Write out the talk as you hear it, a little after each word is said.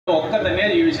ഒക്കെ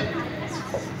തന്നെയാണ് ജീവിച്ചത്.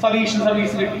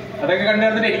 സർവീസ് കിട്ടി, അതൊക്കെ കണ്ടു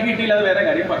നടന്നിട്ട് എനിക്ക് കിട്ടിയില്ല, അത് വേറെ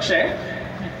കാര്യം. പക്ഷേ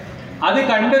അത്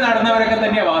കണ്ട് നടന്നവരൊക്കെ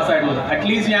തന്നെയാണ് പാസ്സായിട്ടുള്ളത്.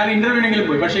 അറ്റ്ലീസ്റ്റ് ഞാൻ ഇന്റർവ്യൂവിനെങ്കിലും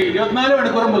പോയി. പക്ഷേ 24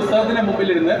 മണിക്കൂറും പുസ്തകത്തിന്റെ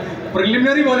മുമ്പിലിരുന്ന്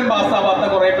പ്രിലിമിനറി പോലും പാസ്സാവാത്ത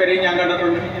കുറേ പേരെയും ഞാൻ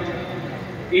കണ്ടിട്ടുണ്ട്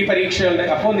ഈ പരീക്ഷകളുടെ.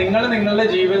 അപ്പോൾ നിങ്ങൾ നിങ്ങളുടെ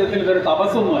ജീവിതത്തിൽ ഇതൊരു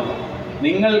തപസ്സൊന്നുമല്ല.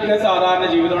 നിങ്ങൾക്ക് സാധാരണ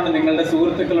ജീവിതമുണ്ട്, നിങ്ങളുടെ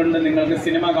സുഹൃത്തുക്കളുണ്ട്, നിങ്ങൾക്ക്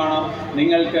സിനിമ കാണാം,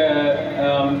 നിങ്ങൾക്ക്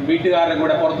വീട്ടുകാരുടെ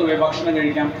കൂടെ പുറത്തു പോയി ഭക്ഷണം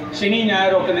കഴിക്കാം, ശനി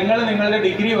ഞായറും ഒക്കെ. നിങ്ങൾ നിങ്ങളുടെ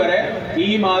ഡിഗ്രി വരെ ഈ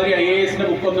മാതിരി IASന്റെ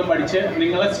ബുക്കൊന്നും പഠിച്ച്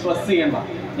നിങ്ങളെ സ്ട്രെസ് ചെയ്യണ്ട.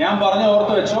 ഞാൻ പറഞ്ഞ്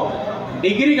ഓർത്ത് വെച്ചോ,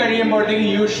 ഡിഗ്രി കഴിയുമ്പോഴത്തേക്ക്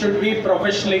you should be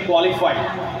professionally qualified.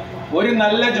 ഒരു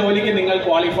നല്ല ജോലിക്ക് നിങ്ങൾ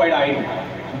ക്വാളിഫൈഡ് ആയിരിക്കും.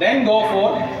 ദെൻ ഗോ ഫോർ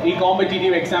ഈ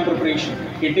കോമ്പറ്റീറ്റീവ് എക്സാം പ്രിപ്പറേഷൻ.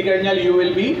 കിട്ടിക്കഴിഞ്ഞാൽ യു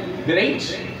വിൽ ബി ഗ്രേറ്റ്.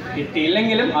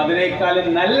 കിട്ടിയില്ലെങ്കിലും അതിനേക്കാളും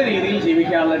നല്ല രീതിയിൽ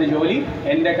ജീവിക്കാനുള്ളൊരു ജോലി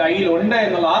എൻ്റെ കയ്യിലുണ്ട്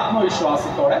എന്നുള്ള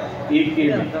ആത്മവിശ്വാസത്തോടെ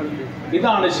ഇരിക്കുകയും.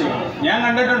 ഇതാണ് ശരി. ഞാൻ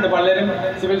കണ്ടിട്ടുണ്ട് പലരും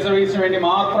സിവിൽ സർവീസിന് വേണ്ടി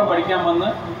മാത്രം പഠിക്കാൻ വന്ന്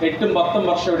 8-10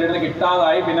 വർഷം ഇവിടെ ഇരുന്ന്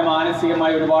കിട്ടാതായി, പിന്നെ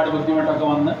മാനസികമായി ഒരുപാട് ബുദ്ധിമുട്ടൊക്കെ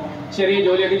വന്ന് ചെറിയ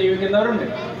ജോലിയൊക്കെ ജീവിക്കുന്നവരുണ്ട്.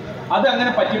 അത്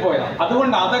അങ്ങനെ പറ്റിപ്പോയതാണ്.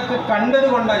 അതുകൊണ്ട് അതൊക്കെ കണ്ടത്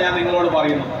കൊണ്ടാണ് ഞാൻ നിങ്ങളോട്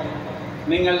പറയുന്നത്,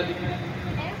 നിങ്ങൾ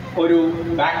ഒരു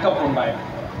ബാക്കപ്പ് ഉണ്ടായി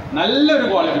നല്ലൊരു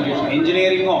ക്വാളിഫിക്കേഷൻ,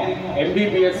 എഞ്ചിനീയറിങ്ങോ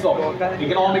MBBS-ഓ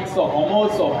ഇക്കണോമിക്സോ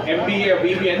കൊമേഴ്സോ MBA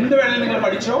BBA എന്ത് വേണമെങ്കിലും നിങ്ങൾ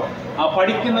പഠിച്ചോ. ആ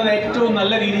പഠിക്കുന്നത് ഏറ്റവും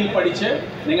നല്ല രീതിയിൽ പഠിച്ച്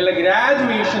നിങ്ങളുടെ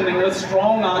ഗ്രാജുവേഷൻ നിങ്ങൾ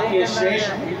സ്ട്രോങ് ആക്കിയ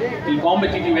ശേഷം ഈ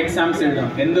കോമ്പറ്റീറ്റീവ് എക്സാംസ്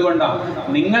എഴുതണം. എന്തുകൊണ്ടാണ്?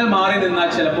 നിങ്ങൾ മാറി നിന്നാൽ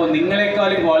ചിലപ്പോൾ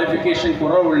നിങ്ങളെക്കാളും ക്വാളിഫിക്കേഷൻ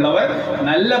കുറവുള്ളവർ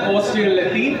നല്ല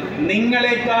പോസ്റ്റുകളിലെത്തി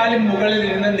നിങ്ങളെക്കാളും മുകളിൽ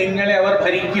നിന്ന് നിങ്ങളെ അവർ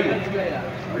ഭരിക്കും.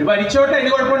 ഒരു ഭരിച്ചോട്ടെ, അതിന്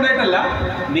കുഴപ്പമുണ്ടായിട്ടല്ല.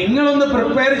 നിങ്ങളൊന്ന്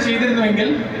പ്രിപ്പയർ ചെയ്തിരുന്നുവെങ്കിൽ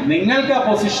നിങ്ങൾക്ക് ആ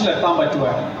പൊസിഷനിൽ എത്താൻ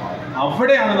പറ്റുമായിരുന്നു.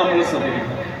 അവിടെയാണ് നമ്മൾ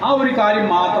ശ്രദ്ധിക്കുന്നത്. ആ ഒരു കാര്യം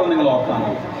മാത്രം നിങ്ങൾ ഓർത്താൽ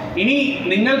മതി. ഇനി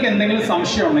നിങ്ങൾക്ക് എന്തെങ്കിലും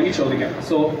സംശയം ഉണ്ടെങ്കിൽ ചോദിക്കാം.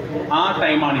 സോ ആ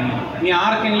ടൈമാണ് ഇനി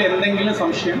ആർക്കെങ്കിലും എന്തെങ്കിലും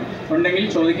സംശയം ഉണ്ടെങ്കിൽ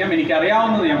ചോദിക്കാം.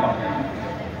 എനിക്കറിയാവുന്നത് ഞാൻ പറഞ്ഞു.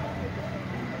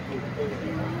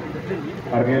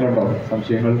 ആർക്കെങ്കിലുണ്ടോ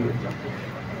സംശയങ്ങൾ?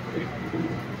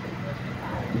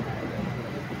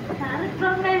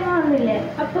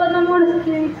 അപ്പൊ നമ്മുടെ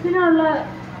സ്കിൽസിനുള്ള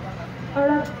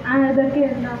ഇതൊക്കെ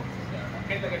ഉണ്ടോ?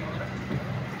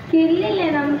 സ്കില്ലില്ലേ,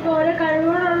 നമുക്ക് ഓരോ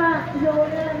കഴിവുകളുള്ള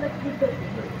ജോലികൾ എന്തൊക്കെ കിട്ടും?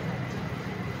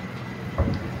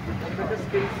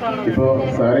 ഇപ്പോ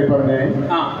സാറി പറഞ്ഞ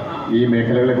ഈ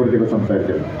മേഖലകളെ കുറിച്ചൊക്കെ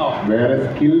സംസാരിച്ചു. വേറെ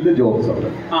സ്കിൽഡ് ജോബ്സ് ഉണ്ട്.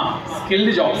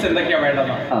 സ്കിൽഡ് ജോബ്സ് എന്തൊക്കെയാ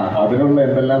വേണ്ടത്? അതിനുള്ള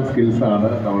എന്തെല്ലാം സ്കിൽസ് ആണ്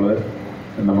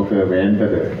നമുക്ക്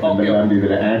വേണ്ടത്? എന്തെല്ലാം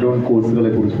രീതിയിൽ ആഡ് ഓൺ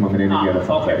കോഴ്സുകളെ കുറിച്ചും അങ്ങനെയൊക്കെയാണ്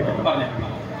സംസാരിക്കുന്നത്.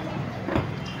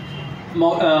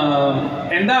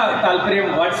 എന്താ താല്പര്യം?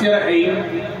 What's your aim?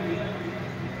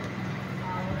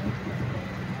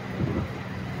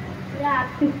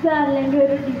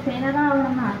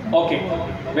 Okay,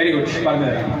 very good.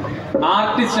 പറഞ്ഞുതരാം.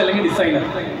 ആർട്ടിസ്റ്റ് അല്ലെങ്കിൽ ഡിസൈനർ.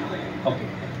 ഓക്കെ,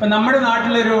 ഇപ്പം നമ്മുടെ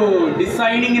നാട്ടിലൊരു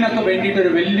ഡിസൈനിങ്ങിനൊക്കെ വേണ്ടിയിട്ട്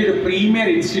ഒരു വലിയൊരു പ്രീമിയർ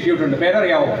ഇൻസ്റ്റിറ്റ്യൂട്ട് ഉണ്ട്.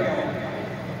 പേരറിയാവോ?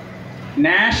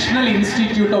 നാഷണൽ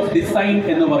ഇൻസ്റ്റിറ്റ്യൂട്ട് ഓഫ് ഡിസൈൻ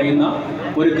എന്ന് പറയുന്ന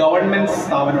ഒരു government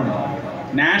സ്ഥാപനമുണ്ട്,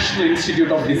 national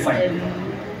institute of design.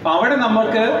 അപ്പോൾ അവിടെ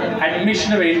നമുക്ക്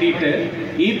അഡ്മിഷന് വേണ്ടിയിട്ട്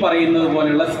ഈ പറയുന്നത്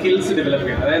പോലെയുള്ള സ്കിൽസ് ഡെവലപ്പ്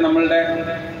ചെയ്യണം. അതായത് നമ്മളുടെ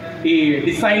ഈ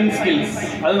ഡിസൈൻ സ്കിൽസ്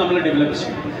അത് നമ്മൾ ഡെവലപ്പ്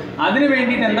ചെയ്യും. അതിന്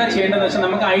വേണ്ടിയിട്ട് എന്താ ചെയ്യേണ്ടതെന്ന് വെച്ചാൽ,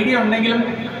 നമുക്ക് ഐഡിയ ഉണ്ടെങ്കിലും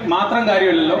മാത്രം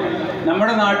കാര്യമില്ലല്ലോ.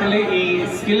 നമ്മുടെ നാട്ടിൽ ഈ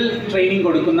സ്കിൽ ട്രെയിനിങ്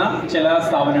കൊടുക്കുന്ന ചില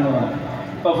സ്ഥാപനങ്ങളുണ്ട്.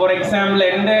 ഇപ്പോൾ ഫോർ എക്സാമ്പിൾ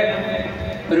എൻ്റെ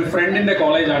ഒരു ഫ്രണ്ടിൻ്റെ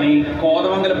കോളേജാണ് ഈ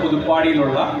കോതമംഗലം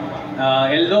പുതുപ്പാടിയിലുള്ള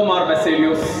എൽദോമാർ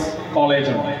ബെസേലിയോസ്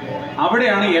കോളേജുണ്ട്.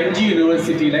 അവിടെയാണ് MG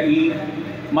യൂണിവേഴ്സിറ്റിയിലെ ഈ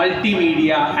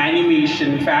multimedia, animation,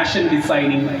 fashion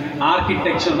designing,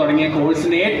 architecture തുടങ്ങിയ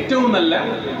കോഴ്സിൻ്റെ ഏറ്റവും നല്ല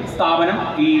സ്ഥാപനം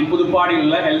ഈ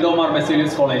പുതുപ്പാടിയിലുള്ള എൽദോമാർ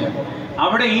ബെസേലിയോസ് കോളേജാണ്.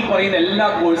 അവിടെ ഈ പറയുന്ന എല്ലാ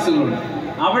കോഴ്സുകളുണ്ട്.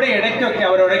 അവിടെ ഇടയ്ക്കൊക്കെ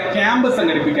അവരവിടെ ക്യാമ്പ്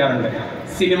സംഘടിപ്പിക്കാറുണ്ട്.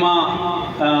 സിനിമ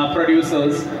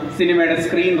പ്രൊഡ്യൂസേഴ്സ്, സിനിമയുടെ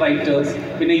സ്ക്രീൻ റൈറ്റേഴ്സ്,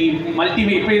 പിന്നെ ഈ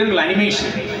മൾട്ടിമീഡിയ, ഇപ്പോൾ ഇതിനുള്ള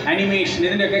അനിമേഷൻ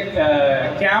ഇതിൻ്റെയൊക്കെ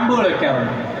ക്യാമ്പുകൾ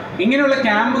വെക്കാറുണ്ട്. ഇങ്ങനെയുള്ള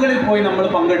ക്യാമ്പുകളിൽ പോയി നമ്മൾ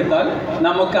പങ്കെടുത്താൽ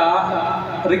നമുക്ക് ആ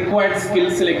റിക്വയർഡ്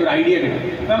സ്കിൽസിലേക്ക് ഒരു ഐഡിയ കിട്ടും.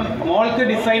 ഇപ്പം മോൾക്ക്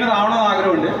ഡിസൈനർ ആവണമെന്ന്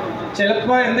ആഗ്രഹമുണ്ട്,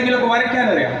 ചിലപ്പോൾ എന്തെങ്കിലുമൊക്കെ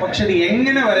വരയ്ക്കാനറിയാം, പക്ഷെ ഇത്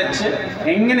എങ്ങനെ വരച്ച്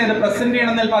എങ്ങനെ അത് പ്രസൻറ്റ്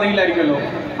ചെയ്യണമെന്ന് ചിലപ്പോൾ അറിയില്ലായിരിക്കുമല്ലോ.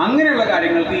 അങ്ങനെയുള്ള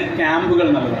കാര്യങ്ങൾക്ക് ഈ ക്യാമ്പുകൾ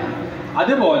നൽകും.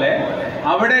 അതുപോലെ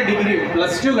അവിടെ ഡിഗ്രി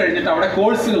 +2 കഴിഞ്ഞിട്ട് അവിടെ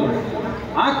കോഴ്സുകളുണ്ട്.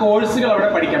 ആ കോഴ്സുകൾ അവിടെ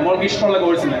പഠിക്കാം. മോൾക്ക് ഇഷ്ടമുള്ള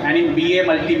കോഴ്സുണ്ട്. BA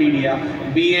multimedia,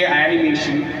 BA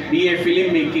animation, BA film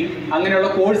making, അങ്ങനെയുള്ള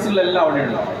കോഴ്സുകളെല്ലാം അവിടെ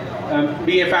ഉണ്ട്.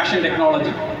 BA fashion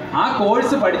technology. ആ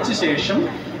കോഴ്സ് പഠിച്ച ശേഷം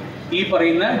ഈ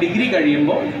പറയുന്ന ഡിഗ്രി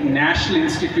കഴിയുമ്പോൾ നാഷണൽ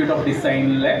ഇൻസ്റ്റിറ്റ്യൂട്ട് ഓഫ്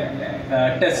ഡിസൈനിലെ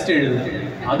ടെസ്റ്റ് എഴുതുക.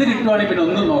 അത് കിട്ടുവാണെങ്കിൽ പിന്നെ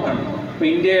ഒന്നും നോക്കണം. ഇപ്പോൾ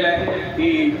ഇന്ത്യയിലെ ഈ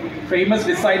ഫേമസ്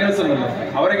ഡിസൈനേഴ്സ് ഉണ്ടല്ലോ,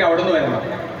 അവരൊക്കെ അവിടെ നിന്ന് വരുന്നത്.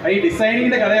 ഈ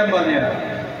ഡിസൈനിങ്ങിൻ്റെ കഥ ഞാൻ പറഞ്ഞുതരാം.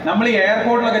 നമ്മൾ ഈ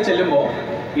എയർപോർട്ടിലൊക്കെ ചെല്ലുമ്പോൾ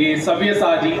ഈ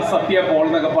സവ്യസാചി, സത്യ പോൾ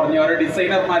എന്നൊക്കെ പറഞ്ഞ ഓരോ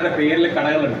ഡിസൈനർമാരുടെ പേരിൽ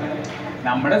കടകളുണ്ട്.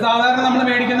 നമ്മുടെ സാധാരണ നമ്മൾ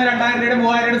മേടിക്കുന്ന 2000 രൂപയുടെ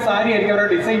 3000 രൂപയുടെ സാരി ആയിരിക്കും അവരുടെ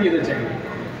ഡിസൈൻ ചെയ്ത് വെച്ചേക്കുന്നത്.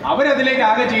 അവരതിലേക്ക്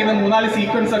ആകെ ചെയ്യുന്ന 3-4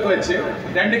 സീക്വൻസ് ഒക്കെ വെച്ച്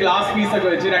 2 ഗ്ലാസ് പീസ് ഒക്കെ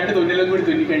വെച്ച് 2 തുന്നലും കൂടി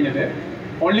തുന്നിക്കഴിഞ്ഞിട്ട്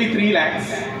ഓൺലി 3 lakhs,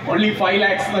 ഓൺലി 5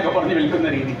 lakhs എന്നൊക്കെ പറഞ്ഞ് വിൽക്കുന്ന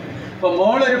രീതി. അപ്പോൾ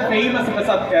മോളൊരു ഫേമസ്, ഇപ്പൊ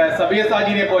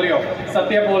സബ്യസാജിനെ പോലെയോ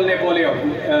സത്യപോളിനെ പോലെയോ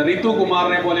റിതു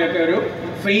കുമാറിനെ പോലെയൊക്കെ ഒരു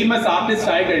ഫേമസ് ആർട്ടിസ്റ്റ്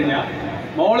ആയി കഴിഞ്ഞാൽ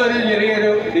മോളൊരു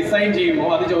ചെറിയൊരു ഡിസൈൻ ചെയ്യുമ്പോൾ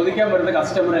അത് ചോദിക്കാൻ വരുന്ന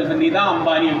കസ്റ്റമർ ചിലപ്പോൾ നിത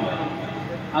അംബാനിയും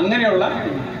അങ്ങനെയുള്ള.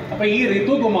 അപ്പോൾ ഈ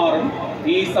റിതു കുമാറും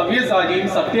ഈ സബ്യസാജിയും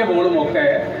സത്യപോളും ഒക്കെ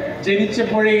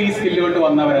ജനിച്ചപ്പോഴേ ഈ സ്കില്ല് കൊണ്ട്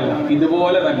വന്നവരല്ല.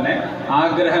 ഇതുപോലെ തന്നെ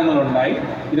ആഗ്രഹങ്ങളുണ്ടായി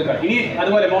ഇതൊക്കെ. ഇനി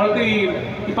അതുപോലെ മോൾക്ക് ഈ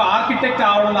ഇപ്പൊ ആർക്കിടെക്റ്റ്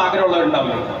ആവണമെന്ന്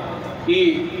ആഗ്രഹമുള്ളവരുണ്ടാവില്ല. ഈ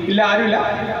ഇല്ല, ആരുമില്ല,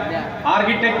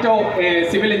 ആർക്കിടെക്റ്റോ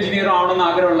സിവിൽ എഞ്ചിനീയറോ ആവണമെന്ന്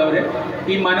ആഗ്രഹമുള്ളവർ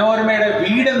ഈ മനോരമയുടെ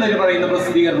വീട് എന്നൊരു പറയുന്ന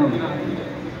പ്രസിദ്ധീകരണമുണ്ട്.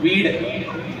 വീട്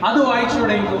അത് വായിച്ചു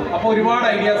തുടങ്ങിക്കും. അപ്പോൾ ഒരുപാട്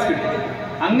ഐഡിയാസ് കിട്ടും.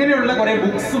 അങ്ങനെയുള്ള കുറേ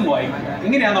ബുക്സും വായിക്കും.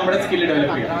 ഇങ്ങനെയാണ് നമ്മുടെ സ്കില്ല്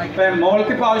ഡെവലപ്പ് ചെയ്യുന്നത്. ഇപ്പം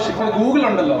മോൾക്ക് ഇപ്പോൾ ആവശ്യം, ഇപ്പോൾ ഗൂഗിൾ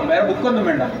ഉണ്ടല്ലോ, വേറെ ബുക്കൊന്നും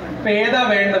വേണ്ട. ഇപ്പം ഏതാ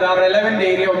വേണ്ടത് ആ റെലവൻറ്റ്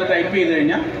ഏരിയ ഒന്ന് ടൈപ്പ് ചെയ്ത്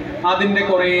കഴിഞ്ഞാൽ അതിൻ്റെ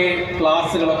കുറേ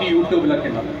ക്ലാസ്സുകളൊക്കെ യൂട്യൂബിലൊക്കെ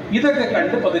ഉണ്ടാവും. ഇതൊക്കെ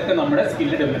കണ്ട് പതുക്കെ നമ്മുടെ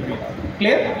സ്കില്ല് ഡെവലപ്പ് ചെയ്യും.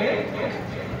 Clear?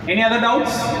 Any other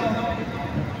doubts?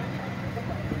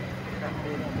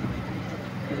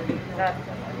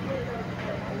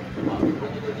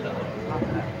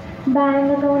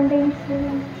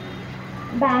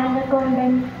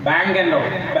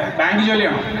 Bank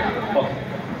ജോലിയാണോ? Okay.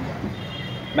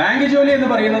 Bank ജോലി എന്ന്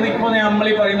പറയുന്നത് ഇപ്പോൾ നമ്മൾ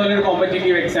ഈ പറയുന്ന പോലെ ഒരു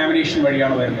കോമ്പറ്റേറ്റീവ് എക്സാമിനേഷൻ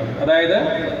വഴിയാണ് വരുന്നത്. അതായത്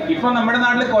ഇപ്പോൾ നമ്മുടെ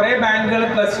നാട്ടിൽ കുറേ ബാങ്കുകൾ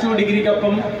 +2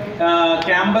 ഡിഗ്രിക്കൊപ്പം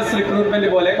ക്യാമ്പസ് റിക്രൂട്ട്മെന്റ്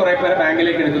പോലെ കുറേ പേരെ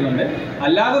ബാങ്കിലേക്ക് എടുക്കുന്നുണ്ട്.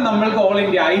 അല്ലാതെ നമ്മൾക്ക് ഓൾ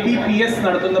ഇന്ത്യ IBPS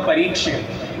നടത്തുന്ന പരീക്ഷ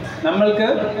നമ്മൾക്ക്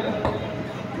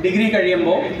ഡിഗ്രി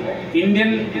കഴിയുമ്പോൾ ഇന്ത്യൻ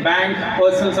ബാങ്ക്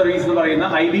പേഴ്സണൽ സർവീസ് എന്ന് പറയുന്ന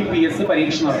IBPS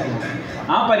പരീക്ഷ നടത്തുന്നു.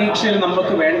 ആ പരീക്ഷയിൽ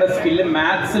നമുക്ക് വേണ്ട സ്കില്ല്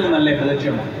മാത്സിൽ നല്ല എബിലിറ്റി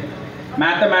ഉണ്ട്.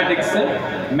 Mathematics,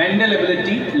 mental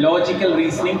ability, logical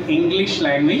reasoning, English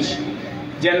language,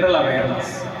 general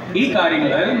awareness, ഈ കാര്യങ്ങൾ,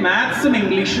 അതായത് മാത്സും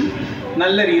ഇംഗ്ലീഷും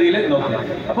നല്ല രീതിയിൽ നോക്കുക.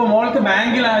 അപ്പോൾ മോൾക്ക്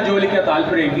ബാങ്കിൽ ആ ജോലിക്ക്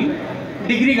താല്പര്യമെങ്കിൽ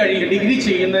ഡിഗ്രി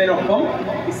ചെയ്യുന്നതിനൊപ്പം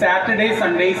ഈ സാറ്റർഡേ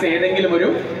സൺഡേസ് ഏതെങ്കിലും ഒരു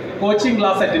കോച്ചിങ്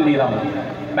ക്ലാസ് അറ്റൻഡ് ചെയ്താൽ മതി.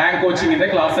 ബാങ്ക് കോച്ചിങ്ങിൻ്റെ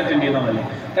ക്ലാസ് അറ്റൻഡ് ചെയ്താൽ മതി.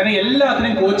 കാരണം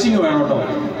എല്ലാത്തിനും കോച്ചിങ് വേണം കേട്ടോ.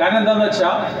 കാരണം എന്താണെന്ന്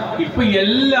വെച്ചാൽ ഇപ്പോൾ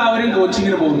എല്ലാവരും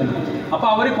കോച്ചിങ്ങിന് പോകുന്നുണ്ട്. അപ്പോൾ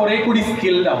അവർ കുറേ കൂടി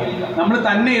സ്കിൽഡ് ആവും. നമ്മൾ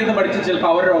തന്നെ ഇരുന്ന് പഠിച്ച് ചിലപ്പോൾ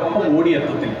അവരുടെ ഒപ്പം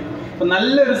ഓടിയെത്തത്തില്ല. അപ്പോൾ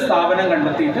നല്ലൊരു സ്ഥാപനം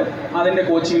കണ്ടെത്തിയിട്ട് അതിൻ്റെ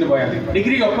കോച്ചിങ്ങിന് പോയാൽ മതി.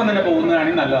 ഡിഗ്രിക്കൊപ്പം തന്നെ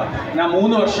പോകുന്നതാണെങ്കിൽ നല്ലതാണ്. ഞാൻ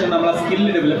 3 വർഷം നമ്മൾ ആ സ്കില്ല്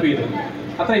ഡെവലപ്പ് ചെയ്തു.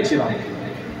 അത്ര ചെയ്താണ്.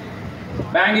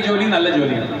 ബാങ്ക് ജോലി നല്ല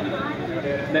ജോലിയാണ്.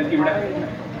 ഇവിടെ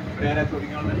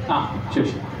ആ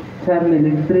ശരി. സാർ,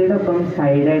 മിലിറ്ററിയുടെ ഒപ്പം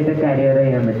സൈഡായിട്ട് കരിയർ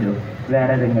ചെയ്യാൻ പറ്റുമോ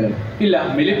വേറെ ഏതെങ്കിലും? ഇല്ല,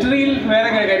 മിലിറ്ററിയിൽ വേറെ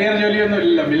കരിയർ ജോലിയൊന്നും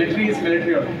ഇല്ല. മിലിറ്ററി ഈസ്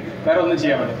മിലിറ്ററി ആണ്, വേറെ ഒന്നും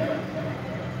ചെയ്യാൻ പറ്റില്ല.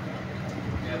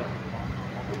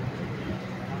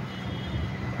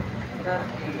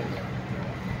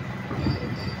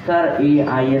 സാർ, ഈ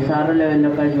ISR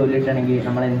ലെവലിലൊക്കെ ജോലി കിട്ടണമെങ്കിൽ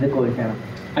നമ്മൾ എന്ത് കോഴ്സ് ചെയ്യണം?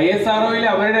 ISROയിൽ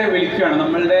അവരുടെ വിളിക്കുകയാണ്.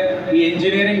 നമ്മളുടെ ഈ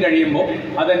എഞ്ചിനീയറിംഗ് കഴിയുമ്പോൾ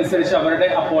അതനുസരിച്ച് അവരുടെ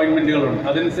അപ്പോയിൻമെൻറ്റുകളുണ്ട്.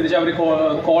 അതനുസരിച്ച് അവർ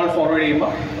കോൾ ഫോർവേഡ്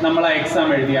ചെയ്യുമ്പോൾ നമ്മൾ ആ എക്സാം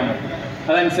എഴുതിയാൽ മതി.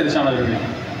 അതനുസരിച്ചാണ് അവർ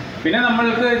വിളിക്കുന്നത്. പിന്നെ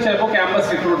നമ്മൾക്ക് ചിലപ്പോൾ ക്യാമ്പസ്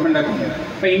റിക്രൂട്ട്മെൻ്റ് ഒക്കെ ഉണ്ട്.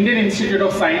 ഇപ്പോൾ ഇന്ത്യൻ ഇൻസ്റ്റിറ്റ്യൂട്ട്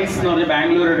ഓഫ് സയൻസ് എന്ന് പറഞ്ഞാൽ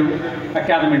ബാംഗ്ലൂർ ഒരു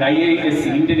അക്കാദമി ഉണ്ട്, IISc,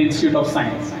 Indian institute of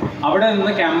science. അവിടെ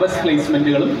നിന്ന് ക്യാമ്പസ്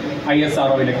പ്ലേസ്മെൻറ്റുകളും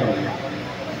ISROയിലേക്ക് വരും.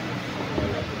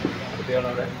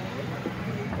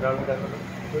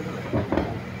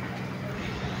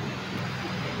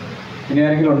 ഇനി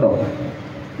ആരെങ്കിലും ഉണ്ടോ?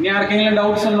 ഇനി ആർക്കെങ്കിലും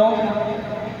ഡൗട്ട്സ് ഉണ്ടോ?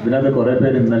 ഇതിനകത്ത് കുറേ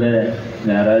പേര് ഇന്നലെ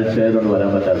ഞായറാഴ്ച ആയതുകൊണ്ട് വരാൻ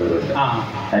പറ്റാത്തവരുണ്ട്.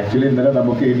 ആക്ച്വലി ഇന്നലെ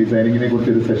നമുക്ക് ഈ ഡിസൈനിങ്ങിനെ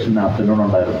കുറിച്ച് ഒരു സെഷൻ ആഫ്റ്റർനൂൺ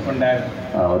ഉണ്ടായിരുന്നു.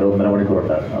 ഒരു 1.5 മണിക്കൂർ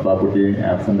ഉണ്ടായിരുന്നു. അപ്പോൾ ആ കുട്ടി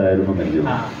ആബ്സെൻ്റ് ആയിരുന്നു എനിക്ക്.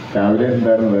 രാവിലെ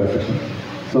ഉണ്ടായിരുന്നു വേറെ സെഷൻ.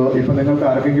 സോ ഇപ്പം നിങ്ങൾക്ക്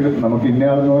ആർക്കെങ്കിലും, നമുക്ക്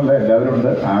ഇന്നയാളെന്നുള്ള എല്ലാവരും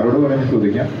ഉണ്ട്, ആരോട് വേണമെങ്കിൽ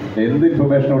ചോദിക്കാം. എന്ത്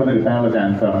ഇൻഫർമേഷൻ ഇവിടെ നിന്ന് കിട്ടാനുള്ള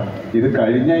ചാൻസാണ്. ഇത്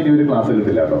കഴിഞ്ഞാൽ ഇനി ഒരു ക്ലാസ്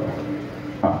കിട്ടില്ല കേട്ടോ.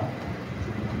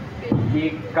 ഈ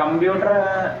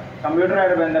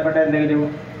കമ്പ്യൂട്ടറായിട്ട് ബന്ധപ്പെട്ട എന്തെങ്കിലും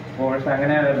കോഴ്സ്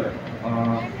അങ്ങനെ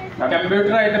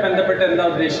കമ്പ്യൂട്ടറായിട്ട് ബന്ധപ്പെട്ട് എന്താ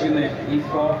ഉദ്ദേശിക്കുന്നത്? ഈ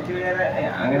സോഫ്റ്റ്വെയർ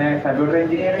അങ്ങനെ കമ്പ്യൂട്ടർ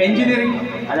എഞ്ചിനീയറിംഗ്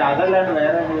അല്ല, അതല്ലാണ്ട്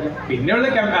വേറെ എന്തെങ്കിലും? പിന്നെയുള്ള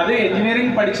അത്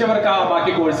എഞ്ചിനീയറിംഗ് പഠിച്ചവർക്ക്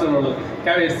ബാക്കി കോഴ്സുകളുള്ളൂ.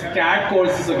 CAD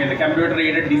കോഴ്സസ് ഒക്കെ ഉണ്ട്, കമ്പ്യൂട്ടർ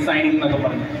എയ്ഡഡ് ഡിസൈനിങ് എന്നൊക്കെ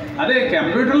പറഞ്ഞു. അത്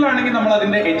കമ്പ്യൂട്ടറിലാണെങ്കിൽ നമ്മൾ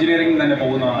അതിൻ്റെ എഞ്ചിനീയറിംഗ് തന്നെ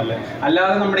പോകുന്നതല്ല.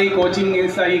 അല്ലാതെ നമ്മുടെ ഈ കോച്ചിങ്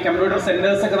ഈ കമ്പ്യൂട്ടർ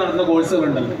സെൻറ്റേഴ്സ് ഒക്കെ നടത്തുന്ന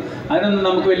കോഴ്സുകളുണ്ടല്ലോ, അതിനൊന്നും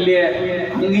നമുക്ക് വലിയ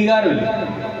അംഗീകാരമില്ല.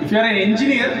 If you are an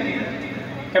engineer,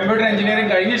 computer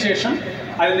engineering കഴിഞ്ഞ ശേഷം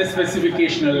അതിൻ്റെ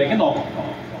സ്പെസിഫിക്കേഷനുകളിലേക്ക് നോക്കാം.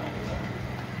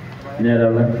 ഇനി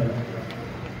ആരാളെ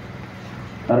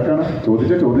ആർക്കാണ്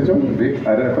ചോദിച്ചോ?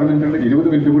 എത്ര മിനിറ്റ് ഉണ്ട്? 20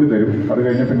 മിനിറ്റ് കൂടി തരും. അത്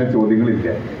കഴിഞ്ഞാൽ പിന്നെ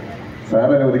ചോദ്യങ്ങളില്ല. സാർ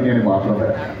അനുവദിക്കുകയാണെങ്കിൽ മാത്രം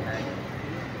തരാം.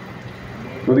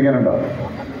 ചോദിക്കാനുണ്ടോ?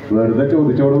 വെറുതെ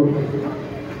ചോദിച്ചോളൂ.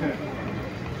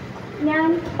 ഞാൻ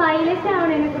പൈലറ്റ്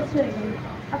ആവണതിനെ കുറിച്ച് ചോദിക്കുന്നു.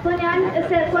 അപ്പോൾ ഞാൻ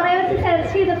കുറേ ദിവസം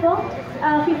സെർച്ച് ചെയ്തപ്പോൾ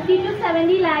 50 to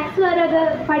 70 lakhs വരെ അത്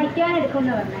പഠിക്കാൻ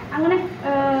എടുക്കുമെന്ന് പറഞ്ഞത്. അങ്ങനെ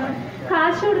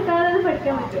കാശ് കൊടുക്കാതെ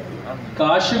പഠിക്കാൻ പറ്റും?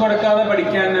 കാശ് കൊടുക്കാതെ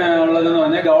പഠിക്കാൻ ഉള്ളതെന്ന്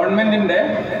പറഞ്ഞാൽ ഗവൺമെന്റിന്റെ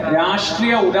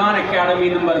രാഷ്ട്രീയ ഉഡാൻ അക്കാഡമി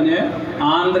എന്നും പറഞ്ഞ്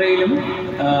ആന്ധ്രയിലും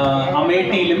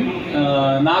അമേഠിയിലും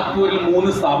നാഗ്പൂരിലും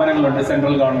 3 സ്ഥാപനങ്ങളുണ്ട്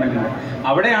സെൻട്രൽ ഗവൺമെന്റിന്റെ.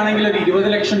 അവിടെയാണെങ്കിൽ ഒരു 20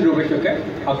 ലക്ഷം രൂപയ്ക്കൊക്കെ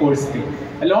ആ കോഴ്സ്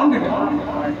ലോൺ കിട്ടും.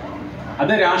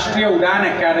 അത് രാഷ്ട്രീയ ഉഡാൻ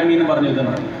അക്കാഡമി എന്ന്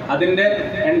പറഞ്ഞിട്ടുണ്ട്. അതിൻ്റെ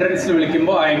എൻട്രൻസിൽ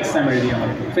വിളിക്കുമ്പോൾ ആ എക്സാം എഴുതിയാൽ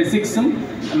മതി. ഫിസിക്സും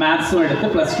മാത്സും എടുത്ത്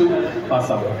 +2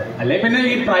 പാസ്സാവും. അല്ലെ പിന്നെ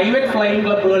ഈ പ്രൈവറ്റ് ഫ്ലൈയിങ്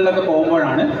ക്ലബ്ബുകളിലൊക്കെ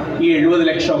പോകുമ്പോഴാണ് ഈ 70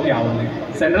 ലക്ഷമൊക്കെ ആവുന്നത്.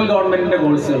 സെൻട്രൽ ഗവൺമെൻറ്റിൻ്റെ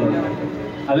കോഴ്സുകളുണ്ട്.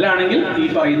 അതിലാണെങ്കിൽ ഈ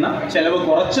പറയുന്ന ചിലവ്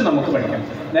കുറച്ച് നമുക്ക് പഠിക്കാം.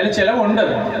 എന്തായാലും ചിലവുണ്ട്,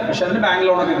 പക്ഷെ അതിന് ബാങ്ക്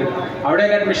ലോണൊക്കെ കിട്ടും.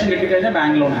 അവിടെയൊക്കെ അഡ്മിഷൻ കിട്ടിക്കഴിഞ്ഞാൽ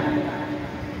ബാങ്ക് ലോൺ കിട്ടും.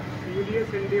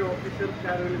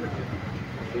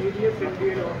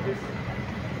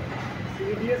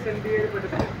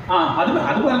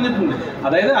 അത് പറഞ്ഞിട്ടുണ്ട്.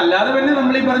 അതായത് അല്ലാതെ തന്നെ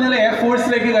നമ്മൾ ഈ പറഞ്ഞ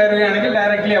എയർഫോഴ്സിലേക്ക് കയറുകയാണെങ്കിൽ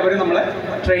ഡയറക്റ്റ്ലി അവർ നമ്മളെ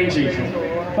ട്രെയിൻ ചെയ്യിക്കും.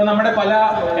 ഇപ്പോൾ നമ്മുടെ പല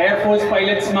എയർഫോഴ്സ്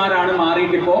പൈലറ്റ്സ്മാരാണ്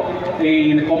മാറിയിട്ട് ഇപ്പോൾ ഈ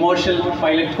കൊമേഴ്ഷ്യൽ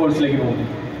പൈലറ്റ് കോഴ്സിലേക്ക് പോകുന്നത്.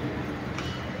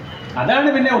 അതാണ്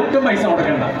പിന്നെ ഒട്ടും പൈസ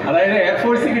മുടക്കേണ്ട. അതായത്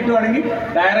എയർഫോഴ്സിൽ കിട്ടുവാണെങ്കിൽ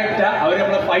ഡയറക്റ്റ് അവർ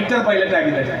നമ്മളെ ഫൈറ്റർ പൈലറ്റ്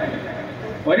ആക്കി തരും.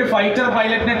 ഒരു ഫൈറ്റർ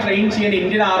പൈലറ്റിനെ ട്രെയിൻ ചെയ്യാൻ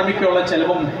ഇന്ത്യൻ ആർമിക്കുള്ള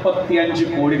ചിലവ് 35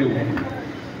 കോടി രൂപ.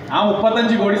 ആ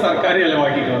 35 കോടി സർക്കാർ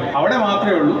ചിലവാക്കിയിട്ടുള്ളത്. അവിടെ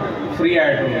മാത്രമേ ഉള്ളൂ ഫ്രീ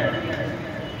ആയിട്ടുള്ളൂ.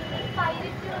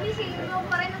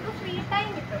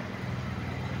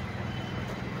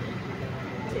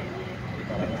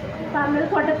 പറഞ്ഞത്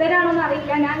പൊട്ടത്തേരാണോന്ന്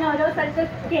അറിയില്ല. ഞാൻ ഓരോ സ്ഥലത്ത്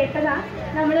കേട്ടതാ.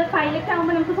 നമ്മൾ പൈലറ്റ്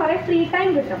ആകുമ്പോൾ നമുക്ക് കുറേ ഫ്രീ ടൈം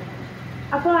കിട്ടും.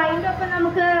 അപ്പോൾ അതിൻ്റെ ഒപ്പം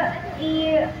നമുക്ക് ഈ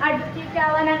അഡ്മിറ്റ്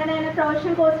ആവാൻ അങ്ങനെ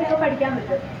പ്രൊഫഷണൽ കോഴ്സൊക്കെ പഠിക്കാൻ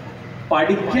പറ്റും.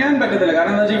 പഠിക്കാൻ പറ്റത്തില്ല.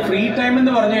 കാരണം എന്താ വെച്ചാൽ ഫ്രീ ടൈം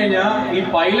എന്ന് പറഞ്ഞു കഴിഞ്ഞാൽ ഈ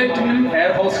പൈലറ്റിനും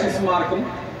എയർ ഹോസ്റ്റസ്മാർക്കും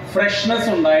ഫ്രഷ്നെസ്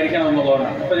ഉണ്ടായിരിക്കണം എന്നുള്ളതാണ്.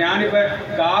 ഇപ്പോൾ ഞാനിപ്പോൾ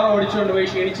കാർ ഓടിച്ചുകൊണ്ട് പോയി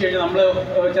ക്ഷീണിച്ച് കഴിഞ്ഞാൽ നമ്മൾ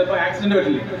ചിലപ്പോൾ ആക്സിഡൻറ്റ്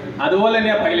പറ്റില്ല. അതുപോലെ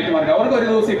തന്നെയാണ് പൈലറ്റ്മാർക്ക്. അവർക്ക് ഒരു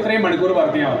ദിവസം ഇത്രയും മണിക്കൂർ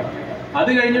വർക്ക് ചെയ്യാൻ പറ്റും. അത്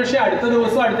കഴിഞ്ഞ പക്ഷേ അടുത്ത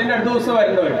ദിവസം അടുത്ത ദിവസം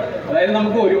വരേണ്ടവരും. അതായത്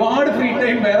നമുക്ക് ഒരുപാട് ഫ്രീ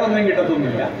ടൈം വേറെ ഒന്നും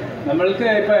കിട്ടത്തൊന്നുമില്ല. നമ്മൾക്ക്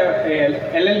ഇപ്പോൾ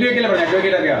LLB ഒക്കെ പഠിക്കാം,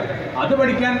 അഡ്വക്കേറ്റൊക്കെയാണ്. അത്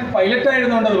പഠിക്കാൻ പൈലറ്റ്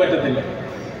ആയിരുന്നുകൊണ്ട് അത് പറ്റത്തില്ല.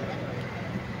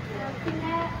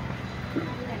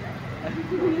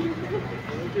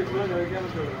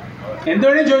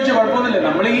 എന്തുവേണേലും ചോദിച്ചു, കുഴപ്പമൊന്നുമില്ല.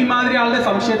 നമ്മൾ ഈ മാതിരി ആളുടെ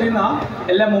സംശയത്തിൽ നിന്നാണ്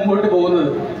എല്ലാം മുമ്പോട്ട് പോകുന്നത്.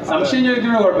 സംശയം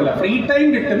ചോദിക്കുന്നത് കുഴപ്പമില്ല. ഫ്രീ ടൈം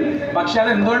കിട്ടും. പക്ഷെ അത്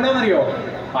എന്തുകൊണ്ടാണെന്നറിയോ?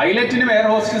 പൈലറ്റിനും എയർ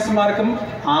ഹോസ്റ്റസ്മാർക്കും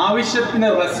ആവശ്യത്തിന്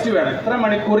റെസ്റ്റ് വേണം. ഇത്ര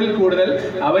മണിക്കൂറിൽ കൂടുതൽ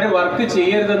അവർ വർക്ക്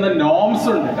ചെയ്യരുതെന്ന നോംസ്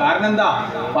ഉണ്ട്. കാരണം എന്താ,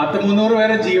 200-300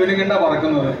 പേരെ ജീവനും കണ്ടാ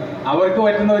പറക്കുന്നത്. അവർക്ക്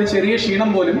പറ്റുന്ന ഒരു ചെറിയ ക്ഷീണം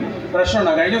പോലും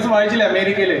പ്രശ്നമുണ്ടാകും. കഴിഞ്ഞ ദിവസം വായിച്ചില്ല,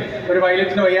 അമേരിക്കയിൽ ഒരു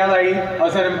പൈലറ്റിന് വയ്യാതായി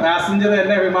അവസാനം പാസഞ്ചർ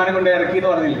തന്നെ വിമാനം കൊണ്ട് ഇറക്കി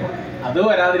എന്ന് പറഞ്ഞില്ലേ? അത്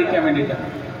വരാതിരിക്കാൻ വേണ്ടിയിട്ടാണ്.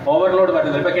 ഓവർലോഡ്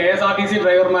പറ്റുന്നത്. ഇപ്പോൾ KSRTC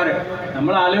ഡ്രൈവർമാർ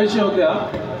നമ്മൾ ആലോചിച്ച് നോക്കുക,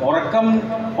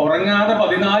 ഉറങ്ങാതെ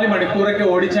 14 മണിക്കൂറൊക്കെ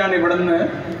ഓടിച്ചാണ് ഇവിടെ നിന്ന്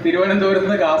തിരുവനന്തപുരത്ത്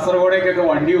നിന്ന് കാസർഗോഡേക്കൊക്കെ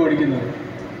വണ്ടി ഓടിക്കുന്നത്.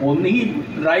 ഈ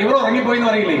ഡ്രൈവർ ഉറങ്ങിപ്പോയി എന്ന്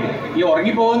പറയില്ലേ? ഈ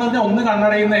ഉറങ്ങിപ്പോകുന്നത് ഒന്ന്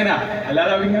കണ്ണടയുന്നതിനാ,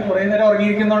 അല്ലാതെ അവരിങ്ങനെ കുറേ നേരം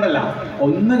ഉറങ്ങിയിരിക്കുന്നതുകൊണ്ടല്ല.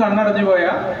 ഒന്ന് കണ്ണടഞ്ഞു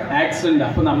പോയാൽ ആക്സിഡന്റ്.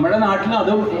 അപ്പോൾ നമ്മുടെ നാട്ടിൽ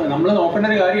അത് നമ്മൾ നോക്കേണ്ട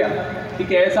ഒരു കാര്യമാണ്. ഈ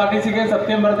KSRTCക്ക്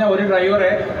സത്യം പറഞ്ഞാൽ ഒരു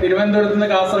ഡ്രൈവറെ തിരുവനന്തപുരത്ത് നിന്ന്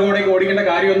കാസർഗോഡേക്ക് ഓടിക്കേണ്ട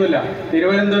കാര്യമൊന്നുമില്ല.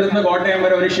 തിരുവനന്തപുരത്ത് നിന്ന് കോട്ടയം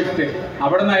വരെ ഒരു ഷിഫ്റ്റ്,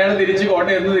 അവിടെ നിന്ന് അയാൾ തിരിച്ച്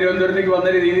കോട്ടയത്ത് നിന്ന് തിരുവനന്തപുരത്തേക്ക് വന്ന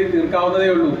രീതിയിൽ തീർക്കാവുന്നതേ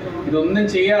ഉള്ളൂ. ഇതൊന്നും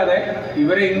ചെയ്യാതെ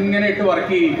ഇവരെ ഇങ്ങനെ ഇട്ട്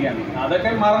വർക്ക് ചെയ്യിക്കുകയാണ്. അതൊക്കെ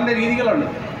മാറേണ്ട രീതികളുണ്ട്.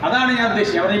 അതാണ് ഞാൻ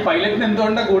ഉദ്ദേശിച്ചത്. അവർ ഈ പൈലറ്റിന്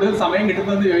എന്തുകൊണ്ടാണ് കൂടുതൽ സമയം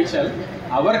കിട്ടുന്നതെന്ന് ചോദിച്ചാൽ,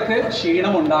 അവർക്ക്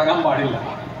ക്ഷീണം ഉണ്ടാകാൻ പാടില്ല.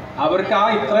 അവർക്ക് ആ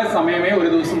ഇത്ര സമയമേ ഒരു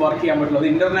ദിവസം വർക്ക് ചെയ്യാൻ പറ്റുള്ളൂ. അത്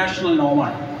ഇന്റർനാഷണൽ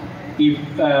നോമാണ്. ഈ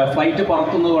ഫ്ലൈറ്റ്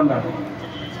പറത്തുന്നത് കൊണ്ടാണ്.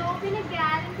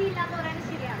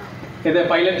 ഇത്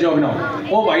പൈലറ്റ് ജോബിനോ?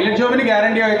 പൈലറ്റ് ജോബിന്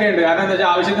ഗ്യാരണ്ടി ഒക്കെ ഉണ്ട്. കാരണം എന്താ വെച്ചാൽ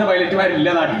ആവശ്യത്തിന് പൈലറ്റുമാരില്ല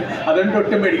നാട്ടിൽ. അതുകൊണ്ട്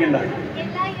ഒട്ടും പേടിക്കണ്ട.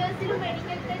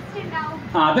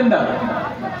 അതുണ്ടാവും.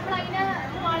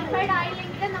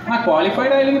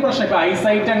 ക്വാളിഫൈഡ് ആയില്ലെങ്കിൽ പ്രശ്നം. ഇപ്പോൾ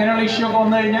ഐസൈറ്റ് അങ്ങനെയുള്ള ഇഷ്യൂ ഒക്കെ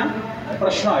വന്നു കഴിഞ്ഞാൽ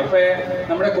പ്രശ്നമാണ്. ഇപ്പോൾ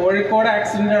നമ്മുടെ കോഴിക്കോട്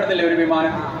ആക്സിഡന്റ് നടന്നില്ലേ ഒരു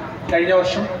വിമാനം കഴിഞ്ഞ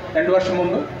വർഷം 2 വർഷം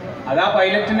മുമ്പ്? അത് ആ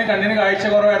പൈലറ്റിന് കണ്ണിന് കാഴ്ച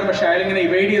കുറവായിരുന്നു. പക്ഷേ അയാൾ ഇങ്ങനെ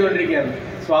ഇവൈഡ് ചെയ്തുകൊണ്ടിരിക്കുകയായിരുന്നു.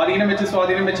 സ്വാധീനം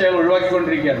വെച്ച് അയാൾ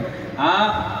ഒഴിവാക്കിക്കൊണ്ടിരിക്കുകയായിരുന്നു. ആ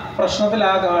പ്രശ്നത്തിൽ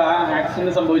ആ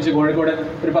ആക്സിഡന്റ് സംഭവിച്ചു കോഴിക്കോട്.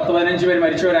 ഒരു 10-15 പേര്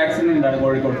മരിച്ച ഒരു ആക്സിഡന്റ് ഉണ്ടാണ്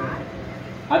കോഴിക്കോട്.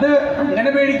 അത് അങ്ങനെ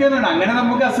പേടിക്കുന്നുണ്ട്. അങ്ങനെ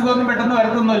നമുക്ക് അസുഖമൊന്നും പെട്ടെന്ന്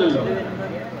വരത്തൊന്നുമില്ലല്ലോ.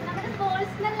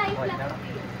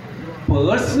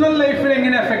 പേഴ്സണൽ ലൈഫിൽ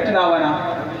എങ്ങനെ എഫക്റ്റഡ് ആവാനാ?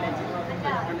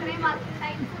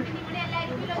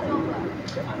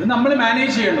 അത് നമ്മൾ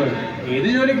മാനേജ് ചെയ്യേണ്ടത്. ഏത്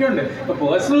ജോലിക്കുണ്ട്. ഇപ്പോൾ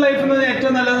പേഴ്സണൽ ലൈഫിൽ നിന്ന്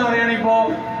ഏറ്റവും നല്ലതെന്ന് പറയുകയാണെങ്കിൽ, ഇപ്പോൾ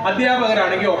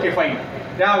അധ്യാപകരാണെങ്കിൽ ഓക്കെ ഫൈൻ,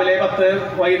 രാവിലെ 10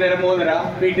 വൈകുന്നേരം 3:30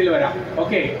 വീട്ടിൽ വരാം,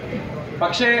 ഓക്കെ.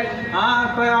 പക്ഷേ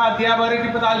ഇപ്പോൾ അധ്യാപകർക്ക്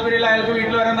ഇപ്പോൾ താല്പര്യമില്ല, അയാൾക്ക്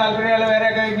വീട്ടിൽ വരാൻ താല്പര്യമില്ല,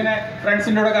 വേറെയൊക്കെ ഇങ്ങനെ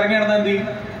ഫ്രണ്ട്സിൻ്റെ കൂടെ കറങ്ങി നടന്നാൽ എന്ത് ചെയ്യും?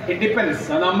 It depends.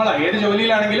 നമ്മൾ ഏത്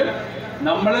ജോലിയിലാണെങ്കിലും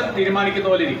നമ്മൾ തീരുമാനിക്കുന്ന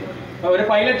പോലെ ഇരിക്കും. ഇപ്പോൾ ഒരു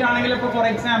പൈലറ്റ് ആണെങ്കിൽ ഇപ്പോൾ ഫോർ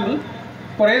എക്സാമ്പിൾ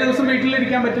കുറേ ദിവസം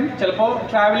വീട്ടിലിരിക്കാൻ പറ്റും. ചിലപ്പോൾ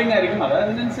ട്രാവലിംഗ് ആയിരിക്കും. അത്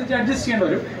അതിനനുസരിച്ച് അഡ്ജസ്റ്റ് ചെയ്യേണ്ടി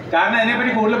വരും. കാരണം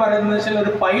അതിനെപ്പറ്റി കൂടുതൽ പറയുന്നത് വെച്ചാൽ,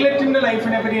 ഒരു പൈലറ്റിൻ്റെ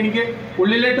ലൈഫിനെ പറ്റി എനിക്ക്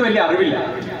ഉള്ളിലായിട്ട് വലിയ അറിവില്ല.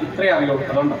 ഇത്രയും അറിയുള്ളൂ.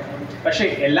 അതുകൊണ്ടാണ്. പക്ഷേ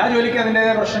എല്ലാ ജോലിക്കും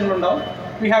അതിൻ്റെതായ പ്രശ്നങ്ങളുണ്ടാവും.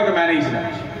 We have to manage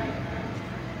that.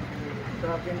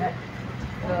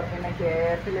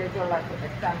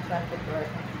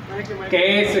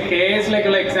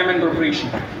 KS-ലേക്കുള്ള exam and preparation.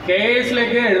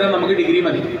 KS-ലേക്ക് എഴുതാൻ നമുക്ക് ഡിഗ്രി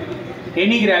മതി,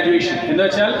 എനി ഗ്രാജുവേഷൻ എന്ന്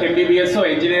വെച്ചാൽ MBBS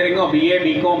എഞ്ചിനീയറിംഗോ BA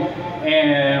BCom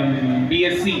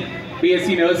BSc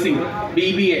nursing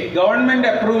BBA government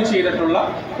approve ചെയ്തിട്ടുള്ള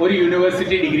ഒരു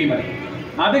യൂണിവേഴ്സിറ്റി ഡിഗ്രി മതി.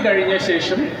 അത് കഴിഞ്ഞ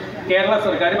ശേഷം കേരള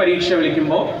സർക്കാർ പരീക്ഷ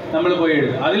വിളിക്കുമ്പോൾ നമ്മൾ പോയി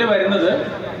എഴുതും. അതിൽ വരുന്നത്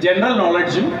ജനറൽ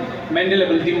നോളജും മെൻ്റൽ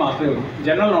എബിലിറ്റിയും മാത്രമേ ഉള്ളൂ.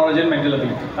 General knowledge and mental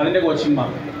ability അതിൻ്റെ കോച്ചിങ്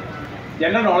മാത്രം.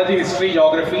 General knowledge, history,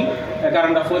 geography,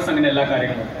 current affairs, അങ്ങനെ എല്ലാ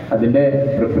കാര്യങ്ങളും. അതിന്റെ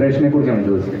പ്രിപ്പറേഷനെ കുറിച്ചാണ്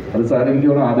ചോദിച്ചത്. അത് സാർ എനിക്ക്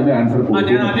ആദ്യമേ ആൻസർ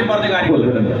ഞാൻ ആദ്യം പറഞ്ഞ കാര്യങ്ങൾ,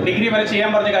 ഡിഗ്രി വരെ ചെയ്യാൻ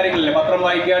പറഞ്ഞ കാര്യങ്ങളില്ലേ, പത്രം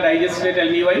വായിക്കുക, digest, tell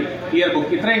me why, year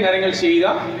book, ഇത്രയും കാര്യങ്ങൾ ചെയ്യുക.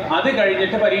 അത്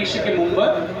കഴിഞ്ഞിട്ട് പരീക്ഷയ്ക്ക് മുമ്പ്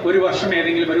ഒരു വർഷം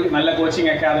ഏതെങ്കിലും ഒരു നല്ല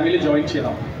കോച്ചിങ് അക്കാദമിയിൽ ജോയിൻ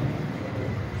ചെയ്യണം.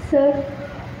 Sir,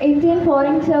 Indian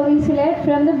foreign സർവീസിലെ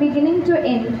from the beginning to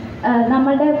end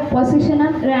നമ്മളുടെ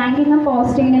പൊസിഷനും റാങ്കിങ്ങും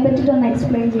പോസ്റ്റിങ്ങിനെ പറ്റിയിട്ടൊന്ന്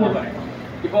എക്സ്പ്ലെയിൻ ചെയ്യാം.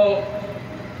 ഇപ്പോൾ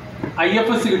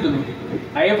IFS കിട്ടുന്നു.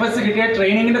 IFS കിട്ടിയ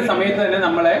ട്രെയിനിങ്ങിൻ്റെ സമയത്ത് തന്നെ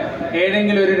നമ്മളെ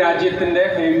ഏതെങ്കിലും ഒരു രാജ്യത്തിൻ്റെ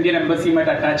ഇന്ത്യൻ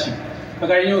എംബസിയുമായിട്ട് അറ്റാച്ച് ചെയ്യും. ഇപ്പോൾ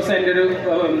കഴിഞ്ഞ ദിവസം എൻ്റെ ഒരു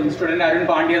സ്റ്റുഡൻറ്റ് അരുൺ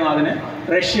പാണ്ഡ്യനാഥിന്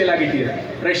റഷ്യയിലാണ് കിട്ടിയത്.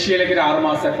 റഷ്യയിലേക്ക് ഒരു 6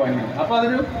 മാസം അപ്പോയിൻമെൻറ്റ്. അപ്പോൾ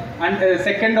അതൊരു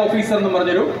സെക്കൻഡ് ഓഫീസർ എന്ന്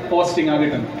പറഞ്ഞൊരു പോസ്റ്റിംഗാണ്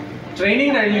കിട്ടുന്നത്.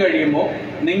 ട്രെയിനിങ് കഴിഞ്ഞ് കഴിയുമ്പോൾ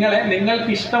നിങ്ങൾക്ക്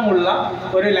ഇഷ്ടമുള്ള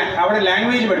അവിടെ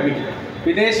ലാംഗ്വേജ് പഠിപ്പിക്കും,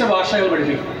 വിദേശ ഭാഷകൾ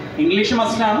പഠിപ്പിക്കും. ഇംഗ്ലീഷ്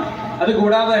മസ്റ്റാണ്.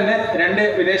 അതുകൂടാതെ തന്നെ 2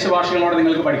 വിദേശ ഭാഷകളോടെ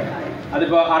നിങ്ങൾക്ക് പഠിക്കാം.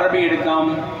 അതിപ്പോൾ അറബി എടുക്കാം,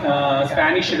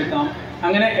 സ്പാനിഷ് എടുക്കാം,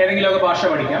 അങ്ങനെ ഏതെങ്കിലുമൊക്കെ ഭാഷ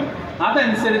പഠിക്കാം.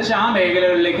 അതനുസരിച്ച് ആ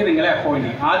മേഖലകളിലേക്ക് നിങ്ങളെ അപ്പോയിൻറ്റ്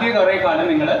ചെയ്യും. ആദ്യ കുറേ കാലം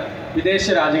നിങ്ങൾ വിദേശ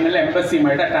രാജ്യങ്ങളിലെ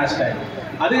എംബസിയുമായിട്ട് അറ്റാച്ച്ഡ് ആയിരുന്നു.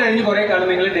 അത് കഴിഞ്ഞ് കുറേ കാലം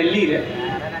നിങ്ങൾ ഡൽഹിയിൽ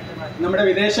നമ്മുടെ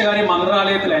വിദേശകാര്യ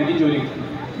മന്ത്രാലയത്തിലായിരിക്കും ജോലി കിട്ടുന്നത്.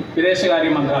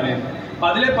 വിദേശകാര്യ മന്ത്രാലയത്തിൽ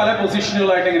അപ്പോൾ അതിലെ പല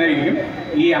പൊസിഷനുകളായിട്ട് ഇങ്ങനെ ഇരിക്കും.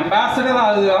 ഈ അംബാസഡർ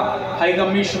ആകുക, ഹൈ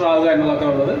കമ്മീഷണർ ആകുക എന്നുള്ളതൊക്കെ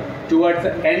ഉള്ളത് towards the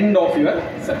end of your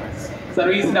service.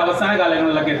 സർവീസിൻ്റെ അവസാന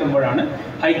കാലങ്ങളിലൊക്കെ എത്തുമ്പോഴാണ്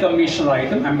ഹൈ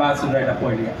കമ്മീഷണറായിട്ടും അംബാസഡറായിട്ട്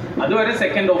അപ്പോയിൻറ്റ് ചെയ്യുക. അതുവരെ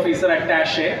സെക്കൻഡ് ഓഫീസർ,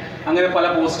 അറ്റാഷെ, അങ്ങനെ പല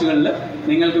പോസ്റ്റുകളിൽ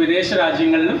നിങ്ങൾക്ക് വിദേശ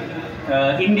രാജ്യങ്ങളിലും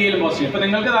ഇന്ത്യയിലും പോസ്റ്റ് ചെയ്യും. ഇപ്പോൾ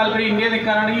നിങ്ങൾക്ക് താല്പര്യം ഇന്ത്യയിൽ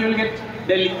നിൽക്കാനാണെങ്കിൽ you will get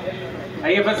Delhi.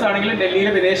 IFS ആണെങ്കിലും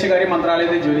ഡൽഹിയിലെ വിദേശകാര്യ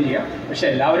മന്ത്രാലയത്തിൽ ജോലി ചെയ്യാം. പക്ഷേ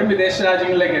എല്ലാവരും വിദേശ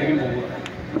രാജ്യങ്ങളിലേക്കായിരിക്കും പോകുക.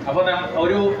 അപ്പോൾ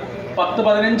ഒരു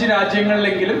 10-15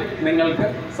 രാജ്യങ്ങളിലെങ്കിലും നിങ്ങൾക്ക്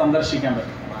സന്ദർശിക്കാൻ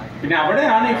പറ്റും. പിന്നെ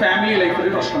അവിടെയാണ് ഈ ഫാമിലി ലൈഫിൽ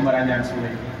ഒരു പ്രശ്നം വരാൻ ചാൻസ്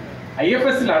ഉള്ളത്.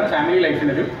 IFS-ലാണ് ഫാമിലി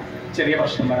ലൈഫിനൊരു ചെറിയ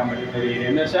പ്രശ്നം വരാൻ പറ്റുന്ന ഒരു ഏരിയ.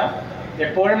 എന്ന് വെച്ചാൽ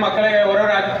എപ്പോഴും മക്കളെ ഓരോ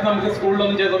രാജ്യത്തും നമുക്ക്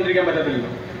സ്കൂളിലൊന്നും ചെയ്തുകൊണ്ടിരിക്കാൻ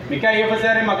പറ്റത്തില്ലല്ലോ. മിക്ക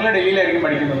IFS-കാരെയും മക്കളെ ഡൽഹിയിലായിരിക്കും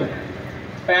പഠിക്കുന്നത്,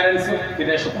 പാരൻസ്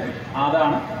വിദേശത്തായിരിക്കും.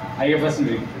 അതാണ്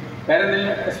IFS-ൻ്റെ. വേറെ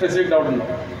എന്തെങ്കിലും സ്പെസിഫിക് ഡൗട്ട് ഉണ്ടോ?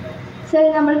 സർ,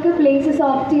 നമ്മൾക്ക് പ്ലേസസ്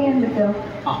ഓപ്റ്റ് ചെയ്യാൻ പറ്റുമോ?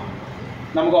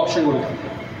 നമുക്ക് ഓപ്ഷൻ കൊടുക്കും.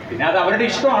 പിന്നെ അത് അവരുടെ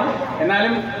ഇഷ്ടമാണ്.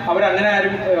 എന്നാലും അവരങ്ങനെ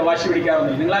ആരും വാശി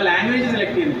പിടിക്കാറൊന്നുമില്ല. നിങ്ങൾ ആ ലാംഗ്വേജ്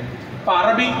സെലക്ട് ചെയ്യുന്നില്ല. ഇപ്പോൾ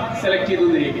അറബി സെലക്ട് ചെയ്തു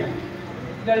എന്നിരിക്കുക,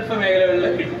 ഗൾഫ് മേഖലകളിൽ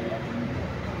കിട്ടും.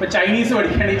 ഇപ്പോൾ ചൈനീസ്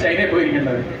പഠിക്കുകയാണെങ്കിൽ ചൈനയിൽ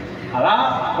പോയിരിക്കേണ്ടത്, അതാ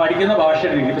പഠിക്കുന്ന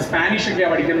ഭാഷയുടെ രീതി. ഇപ്പോൾ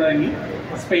സ്പാനിഷൊക്കെയാണ് പഠിക്കുന്നതെങ്കിൽ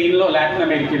സ്പെയിനിലോ ലാറ്റിൻ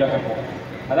അമേരിക്കയിലോ ഒക്കെ പോകും.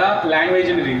 അതാ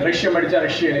ലാംഗ്വേജിൻ്റെ രീതി. റഷ്യൻ പഠിച്ചാൽ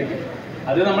റഷ്യയിലേക്ക്,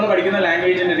 അത് നമ്മൾ പഠിക്കുന്ന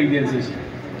ലാംഗ്വേജിൻ്റെ രീതി അനുസരിച്ച്.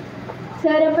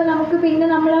 സർ, അപ്പോൾ നമുക്ക് പിന്നെ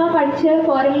നമ്മൾ പഠിച്ച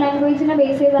ഫോറിൻ ലാംഗ്വേജിനെ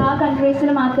ബേസ് ചെയ്ത് ആ കൺട്രീസിൽ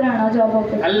മാത്രമാണോ ജോബ്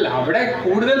ഓപ്പൺ? അല്ല, അവിടെ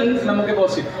കൂടുതൽ നമുക്ക്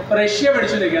പോസിറ്റീവ്. ഇപ്പോൾ റഷ്യ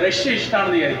പഠിച്ചിരിക്കുക, റഷ്യ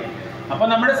ഇഷ്ടമാണെന്ന് വിചാരിക്കും. അപ്പോൾ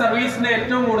നമ്മുടെ സർവീസിൻ്റെ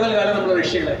ഏറ്റവും കൂടുതൽ കാലം നമ്മൾ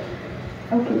റഷ്യയിലായി.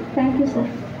 Okay, thank you sir.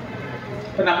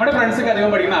 ഇപ്പം നമ്മുടെ ഫ്രണ്ട്സൊക്കെ അധികം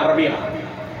പഠിക്കുന്ന അറബിയാണ്.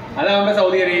 അതാകുമ്പോൾ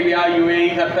Saudi Arabia, UAE,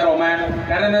 Qatar, Oman.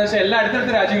 കാരണം എന്താണെന്ന് വെച്ചാൽ എല്ലാ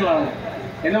അടുത്തടുത്ത രാജ്യങ്ങളാണ്.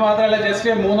 എന്ന് മാത്രമല്ല ജസ്റ്റ്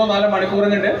 3-4 മണിക്കൂറും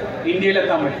കൊണ്ട്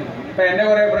ഇന്ത്യയിലെത്താൻ പറ്റും. ഇപ്പോൾ എൻ്റെ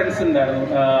കുറേ ഫ്രണ്ട്സ് ഉണ്ടായിരുന്നു,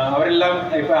 അവരെല്ലാം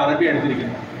ഇപ്പോൾ അറബി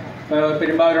എടുത്തിരിക്കുന്നു.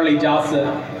 പെരുമ്പാവൂരുള്ള ഇജാസ്,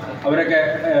 അവരൊക്കെ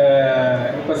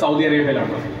ഇപ്പോൾ സൗദി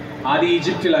അറേബ്യയിലാണ്. ആദ്യം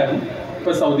ഈജിപ്തിലായിരുന്നു,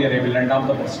 ഇപ്പോൾ സൗദി അറേബ്യയിൽ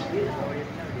 2ാമത്തെ പോസ്റ്റ്.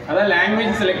 അതാ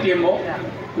ലാംഗ്വേജ് സെലക്ട് ചെയ്യുമ്പോൾ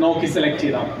നോക്കി സെലക്ട്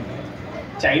ചെയ്താൽ മതി.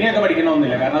 ചൈനയൊക്കെ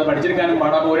പഠിക്കണമെന്നില്ല, കാരണം അത് പഠിച്ചെടുക്കാനും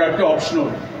പാടാൻ ഒരൊറ്റ ഓപ്ഷനും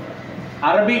ഉണ്ട്.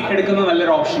 അറബി എടുക്കുന്നത്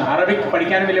നല്ലൊരു ഓപ്ഷനാണ്. അറബിക്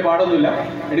പഠിക്കാനും വലിയ പാടൊന്നുമില്ല.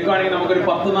 എടുക്കുകയാണെങ്കിൽ നമുക്കൊരു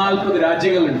 10-40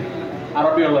 രാജ്യങ്ങളുണ്ട്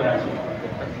അറബിയുള്ള രാജ്യം.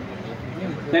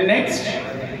 Next,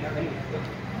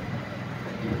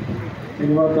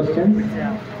 Any more questions?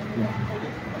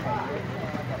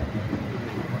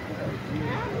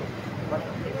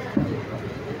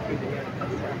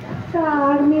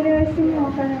 Army nursing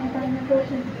നോക്കാനാണ് പറഞ്ഞ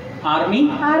ക്വസ്റ്റ്യൻ. ആർമി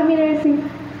നഴ്സിംഗ്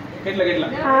കേട്ടില്ല.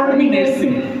 Army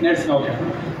nursing okay.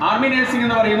 Army nursing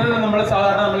എന്ന് പറയുന്നത് നമ്മൾ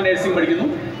നഴ്സിംഗ് പഠിക്കുന്നു.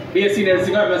 BSc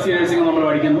നഴ്സിംഗോ MSc നഴ്സിംഗോ നമ്മൾ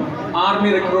പഠിക്കുന്നു. ആർമി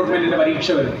റിക്രൂട്ട്മെൻറ്റിൻ്റെ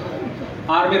പരീക്ഷ വരുന്നു.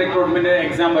 ആർമി റിക്രൂട്ട്മെൻറ്റ്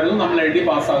എക്സാം വരുന്നു, നമ്മൾ എഴുതി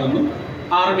പാസ്സാകുന്നു.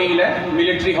 ആർമിയിലെ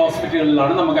മിലിറ്ററി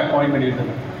ഹോസ്പിറ്റലുകളിലാണ് നമുക്ക് അപ്പോയിൻമെൻറ്റ്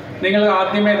കിട്ടുന്നത്. നിങ്ങൾ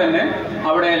ആദ്യമേ തന്നെ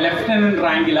അവിടെ ലെഫ്റ്റനൻറ്റ്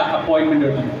റാങ്കിലാണ് അപ്പോയിൻമെൻറ്റ്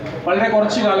കിട്ടുന്നത്. വളരെ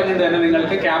കുറച്ച് കാലം കൊണ്ട് തന്നെ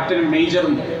നിങ്ങൾക്ക് ക്യാപ്റ്റനും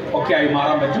മേജറും ഒക്കെ ആയി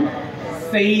മാറാൻ പറ്റും.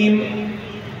 സെയിം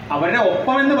അവരുടെ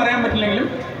ഒപ്പം എന്ന് പറയാൻ പറ്റില്ലെങ്കിലും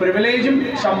പ്രിവിലേജും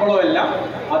ശമ്പളവും എല്ലാം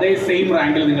അതേ സെയിം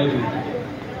റാങ്കിൽ നിങ്ങൾക്ക് കിട്ടും.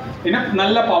 പിന്നെ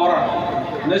നല്ല പവറാണ്.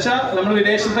 എന്നുവെച്ചാൽ നമ്മൾ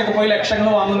വിദേശത്തൊക്കെ പോയി ലക്ഷങ്ങൾ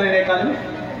വാങ്ങുന്നതിനേക്കാളും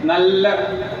നല്ല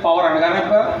പവറാണ്. കാരണം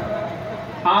ഇപ്പോൾ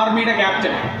ആർമിയുടെ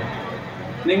ക്യാപ്റ്റൻ,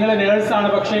 നിങ്ങൾ നേഴ്സാണ്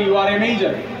പക്ഷേ you are A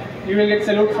major, you will get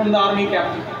salute from the army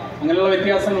captain. അങ്ങനെയുള്ള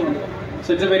വ്യത്യാസങ്ങളുണ്ട്. So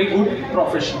it's A very good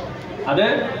profession. അത്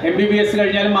MBBS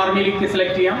കഴിഞ്ഞാലും ആർമിയിലേക്ക്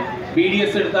സെലക്ട് ചെയ്യാം,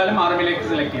 BDS എടുത്താലും ആർമിയിലേക്ക്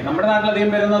സെലക്ട് ചെയ്യാം. നമ്മുടെ നാട്ടിൽ അധികം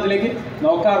പേരൊന്നും അതിലേക്ക്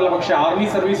നോക്കാറില്ല, പക്ഷേ ആർമി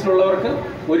സർവീസിലുള്ളവർക്ക്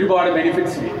ഒരുപാട്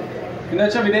ബെനിഫിറ്റ്സ് ഉണ്ട്. എന്ന്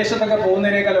വെച്ചാൽ വിദേശത്തൊക്കെ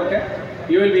പോകുന്നതിനേക്കാളൊക്കെ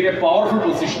you will be A powerful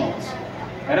position also.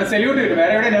 കാരണം സല്യൂട്ട് കിട്ടും.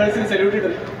 വേറെ എവിടെ നേഴ്സിന് സല്യൂട്ട്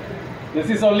കിട്ടും?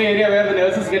 This is only area where the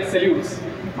nurses get സല്യൂട്ട്സ്.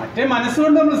 മറ്റേ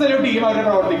മനസ്സുകൊണ്ട് നമ്മൾ സല്യൂട്ട് ചെയ്യും, അവരുടെ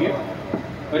പ്രവർത്തിക്കും.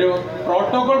 ഒരു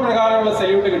പ്രോട്ടോകോൾ പ്രകാരമുള്ള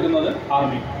സല്യൂട്ട് കിട്ടുന്നത്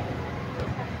ആർമി.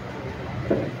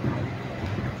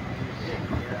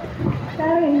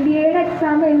 MBAയുടെ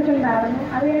എക്സാം കഴിഞ്ഞിട്ടുണ്ടായിരുന്നു,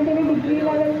 അത് കഴിഞ്ഞിട്ട് ഡിഗ്രി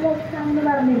ലെവലിലെ എക്സാം എന്ന്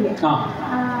പറഞ്ഞില്ലേ?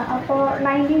 അപ്പോൾ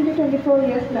 19 to 24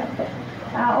 years ലെഫ്റ്റ്.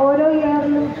 ഓരോ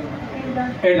ഇയറിലും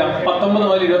എഴുതാം. 19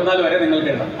 മുതൽ 24 വരെ നിങ്ങൾക്ക്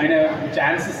എഴുതാം. അതിന്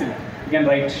ചാൻസസ് ഇല്ല. You can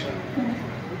write.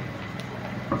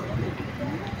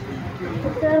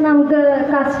 നമുക്ക്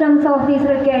കസ്റ്റംസ്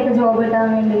ഓഫീസറൊക്കെ ആയിട്ട് ജോബ് കിട്ടാൻ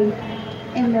വേണ്ടി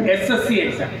SSC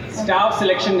എക്സാം, സ്റ്റാഫ്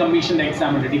സെലക്ഷൻ കമ്മീഷൻ്റെ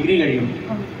എക്സാം ഉണ്ട്. ഡിഗ്രി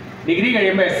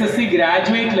കഴിയുമ്പോൾ SSC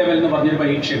ഗ്രാജുവേറ്റ് ലെവൽ എന്ന് പറഞ്ഞൊരു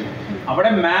പരീക്ഷയുണ്ട്. അവിടെ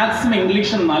മാത്സും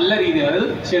ഇംഗ്ലീഷും നല്ല രീതിയിൽ, അതായത്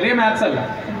ചെറിയ മാത്സ് അല്ല,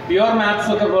 പ്യുവർ മാത്സ്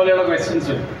ഒക്കെ പോലെയുള്ള ക്വസ്റ്റ്യൻസ്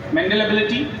വരും. മെൻ്റൽ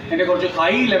എബിലിറ്റി എൻ്റെ കുറച്ച്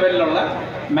ഹൈ ലെവലിലുള്ള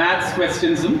മാത്സ്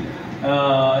ക്വസ്റ്റ്യൻസും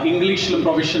ഇംഗ്ലീഷിലും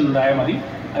പ്രൊവിഷൻ ഉണ്ടായാൽ മതി.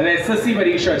 അത് SSC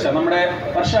പരീക്ഷ വെച്ചാൽ നമ്മുടെ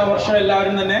വർഷാവർഷം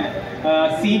എല്ലാവരും തന്നെ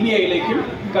CBIയിലേക്കും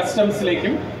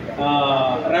കസ്റ്റംസിലേക്കും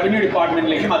revenue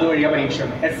ഡിപ്പാർട്ട്മെന്റിലേക്കും അതുവഴിയാണ്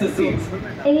പരീക്ഷയുണ്ട്. SSC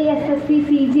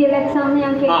CGL exam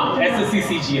SSC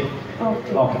CGL.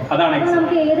 Okay, അതാണ് എക്സാം.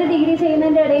 നമുക്ക് ഏത് ഡിഗ്രി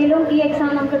ചെയ്യുന്നതിന്റെ ഇടയിലും ഈ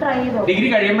എക്സാം നമുക്ക് ട്രൈ ചെയ്തോ? ഡിഗ്രി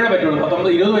കഴിയുമ്പോഴേ പറ്റുള്ളൂ.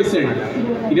 19-20 വയസ്സ് കഴിഞ്ഞു.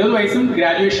 20 വയസ്സും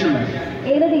ഗ്രാജുവേഷനും വേണം.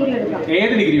 ഏത് ഡിഗ്രി എടുക്കാം?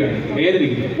 ഏത് ഡിഗ്രി വേണം, ഏത്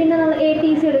ഡിഗ്രി. പിന്നെ നമ്മൾ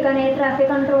ATC എടുക്കാൻ, air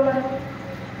traffic controller.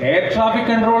 Air traffic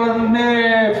കൺട്രോളറിന്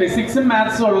ഫിസിക്സും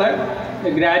മാത്സും ഉള്ള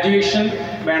ഗ്രാജുവേഷൻ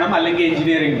വേണം, അല്ലെങ്കിൽ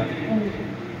എഞ്ചിനീയറിംഗ് വേണം.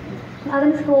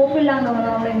 അതിന് സ്കോപ്പ് ഇല്ലാന്ന്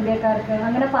തോന്നുന്നു നമ്മുടെ ഇന്ത്യക്കാർക്ക്,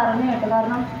 അങ്ങനെ പറഞ്ഞു കേട്ടോ.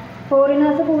 കാരണം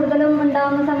ഫോറിനേഴ്സ് കൂടുതലും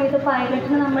ഉണ്ടാകുന്ന സമയത്ത്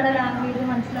പൈലറ്റിന് നമ്മുടെ ലാംഗ്വേജ്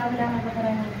മനസ്സിലാവില്ല എന്നൊക്കെ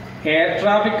പറയുന്നത്. എയർ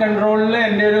ട്രാഫിക് കൺട്രോളിൽ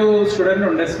എൻ്റെ ഒരു സ്റ്റുഡൻ്റ്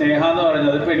ഉണ്ട്, സ്നേഹ എന്ന്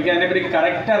പറയുന്നത്. ഇപ്പോൾ എനിക്ക് അതിനെപ്പറ്റി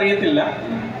കറക്റ്റ് അറിയത്തില്ല,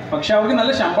 പക്ഷെ അവർക്ക്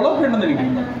നല്ല ശമ്പളമൊക്കെ ഉണ്ടെന്ന് എനിക്ക്,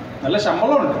 നല്ല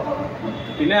ശമ്പളമുണ്ട്.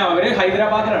 പിന്നെ അവർ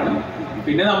ഹൈദരാബാദിലാണ്.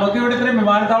 പിന്നെ നമുക്ക് ഇവിടെ ഇത്രയും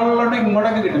വിമാനത്താവളങ്ങളുണ്ട്,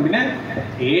 ഇങ്ങോട്ടൊക്കെ കിട്ടും. പിന്നെ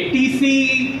ATC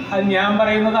അത് ഞാൻ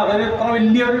പറയുന്നത് അതൊരു ഇത്ര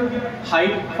വലിയൊരു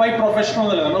ഹൈഫൈ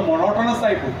പ്രൊഫഷനൊന്നുമല്ല. നമ്മൾ മൊണോട്ടണസ്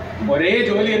ആയി പോകും. ഒരേ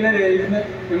ജോലി തന്നെ ഇരുന്ന്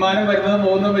വിമാനം വരുന്നതും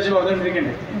പോകുന്നതും വെച്ച്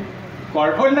പറഞ്ഞുകൊണ്ടിരിക്കണ്ടേ.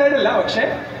 കുഴപ്പമുണ്ടായിട്ടില്ല, പക്ഷേ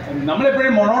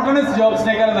നമ്മളെപ്പോഴും മൊണോട്ടണസ്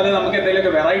ജോബ്സിനേക്കാളും നല്ലത് നമുക്ക്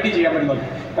എന്തെങ്കിലുമൊക്കെ വെറൈറ്റി ചെയ്യാൻ പറ്റുന്നത്.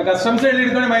 ഇപ്പോൾ കസ്റ്റംസ്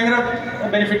എഴുതിയെടുക്കുകയാണെങ്കിൽ ഭയങ്കര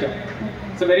ബെനിഫിറ്റാണ്.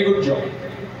 It's A very good job.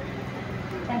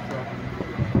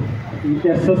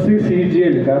 SSC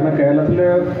CGL കാരണം കേരളത്തിൽ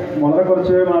വളരെ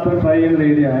കുറച്ച് മാത്രം ട്രൈ ചെയ്യുന്ന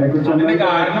രീതിയാണ്. അതിന്റെ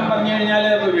കാരണം പറഞ്ഞു കഴിഞ്ഞാൽ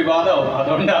വിവാദമാവും.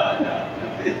 അതുകൊണ്ടാണ്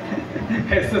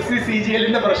SSC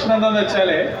CGLന്റെ പ്രശ്നം എന്താണെന്ന് വെച്ചാൽ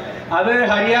അത്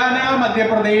ഹരിയാന,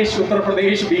 മധ്യപ്രദേശ്,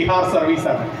 ഉത്തർപ്രദേശ്, ബീഹാർ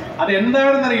സർവീസാണ്.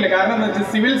 അതെന്താണെന്ന് അറിയില്ല. കാരണം എന്താ വെച്ചാൽ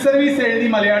സിവിൽ സർവീസ് എഴുതി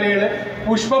മലയാളികൾ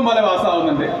പുഷ്പം പോലെ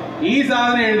പാസ്സാവുന്നുണ്ട്. ഈ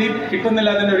സാധനം എഴുതി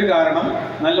കിട്ടുന്നില്ലാത്തതിൻ്റെ ഒരു കാരണം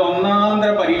നല്ല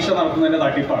ഒന്നാന്തരം പരീക്ഷ നടത്തുന്നതിൻ്റെ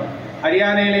തട്ടിപ്പാണ്.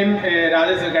 ഹരിയാനയിലെയും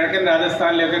കിഴക്കൻ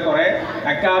രാജസ്ഥാനിലെയൊക്കെ കുറേ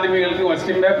അക്കാദമികൾക്ക്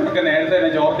ക്വസ്റ്റ്യൻ പേപ്പറൊക്കെ നേരത്തെ തന്നെ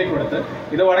ചോർത്തി കൊടുത്ത്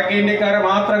ഇത് വടക്കേ ഇന്ത്യക്കാരെ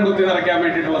മാത്രം കുത്തി നിറയ്ക്കാൻ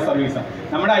വേണ്ടിയിട്ടുള്ള സർവീസാണ്.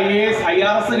 നമ്മുടെ IAS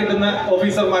IRS കിട്ടുന്ന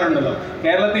ഓഫീസർമാരുണ്ടല്ലോ,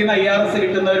 കേരളത്തിൽ നിന്ന് IRS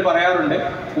കിട്ടുന്നവർ പറയാറുണ്ട്,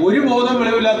 ഒരു ബോധം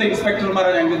വെളിവില്ലാത്ത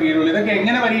ഇൻസ്പെക്ടർമാരെ ഞങ്ങൾക്ക് കീഴുള്ളൂ. ഇതൊക്കെ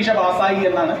എങ്ങനെ പരീക്ഷ പാസ്സായി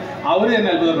എന്നാണ് അവർ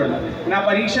തന്നെ അത്ഭുതപ്പെടുന്നത്. പിന്നെ ആ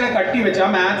പരീക്ഷയുടെ കട്ടി വെച്ച്,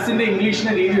 ആ മാത്സിൻ്റെ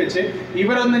ഇംഗ്ലീഷിൻ്റെ രീതി വെച്ച്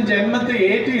ഇവരൊന്നും ജന്മത്തിൽ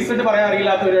A to Z പറയാൻ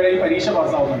അറിയില്ലാത്തവരുടെ ഈ പരീക്ഷ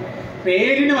പാസ്സാവുന്നുണ്ട്.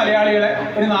 പേരിന് മലയാളികളെ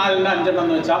ഒരു 4-5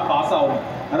 എന്ന് വെച്ചാൽ പാസ്സാവുന്നു.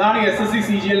 അതാണ് SSC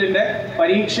CGLന്റെ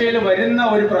പരീക്ഷയിൽ വരുന്ന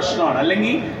ഒരു പ്രശ്നമാണ്.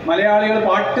 അല്ലെങ്കിൽ മലയാളികൾ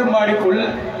പാട്ടും പാടി ഫുൾ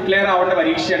ക്ലിയർ ആവേണ്ട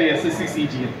പരീക്ഷയാണ് SSC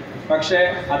CGL. പക്ഷേ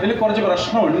അതിൽ കുറച്ച്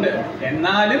പ്രശ്നമുണ്ട്.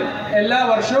 എന്നാലും എല്ലാ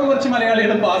വർഷവും കുറച്ച്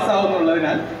മലയാളികളും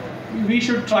പാസ്സാവുന്നുള്ളതിനാൽ we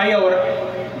should try our.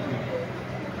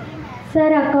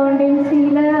 Sir,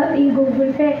 അക്കൗണ്ടൻസിയിൽ ഈ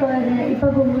ഗൂഗിൾ പേ ഒക്കെ വരുന്ന, ഇപ്പോൾ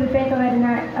ഗൂഗിൾ പേ ഒക്കെ വരുന്ന,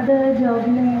 അത്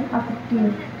ജോബിനെ അഫക്റ്റ്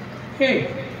ചെയ്യും?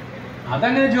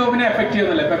 അതങ്ങനെ ജോബിനെ എഫക്റ്റ്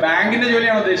ചെയ്യുന്നില്ല. ഇപ്പൊ ബാങ്കിന്റെ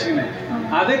ജോലിയാണ് ഉദ്ദേശിക്കുന്നത്.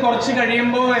 അത് കുറച്ച്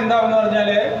കഴിയുമ്പോൾ എന്താണെന്ന് പറഞ്ഞാൽ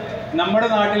നമ്മുടെ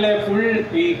നാട്ടിലെ ഫുൾ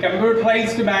ഈ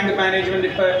കമ്പ്യൂട്ടറൈസ്ഡ് ബാങ്ക് മാനേജ്മെന്റ്,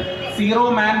 ഇപ്പൊ 0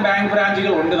 മാൻ ബാങ്ക്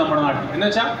ബ്രാഞ്ചുകൾ ഉണ്ട് നമ്മുടെ നാട്ടിൽ. എന്ന്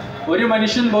വെച്ചാൽ ഒരു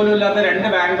മനുഷ്യൻ പോലും ഇല്ലാത്ത 2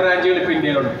 ബാങ്ക് ബ്രാഞ്ചുകൾ ഇപ്പൊ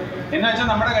ഇന്ത്യയിലുണ്ട്. എന്ന് വെച്ചാൽ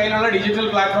നമ്മുടെ കയ്യിലുള്ള ഡിജിറ്റൽ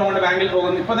പ്ലാറ്റ്ഫോം കൊണ്ട് ബാങ്കിൽ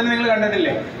പോകുന്നു. ഇപ്പൊ തന്നെ നിങ്ങൾ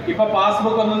കണ്ടിട്ടില്ലേ, ഇപ്പൊ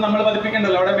പാസ്ബുക്ക് ഒന്നും നമ്മൾ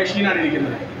പതിപ്പിക്കണ്ടല്ലോ, അവിടെ മെഷീനാണ്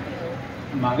ഇരിക്കുന്നത്.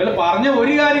 മകള് പറഞ്ഞ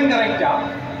ഒരു കാര്യം കറക്റ്റാ,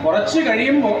 കുറച്ച്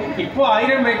കഴിയുമ്പോൾ ഇപ്പോൾ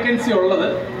 1000 വേക്കൻസി ഉള്ളത്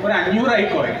ഒരു 500 ആയി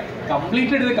കുറയും.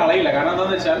 കംപ്ലീറ്റ് എടുത്ത് കളയില്ല. കാരണം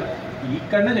എന്താണെന്ന് വെച്ചാൽ ഈ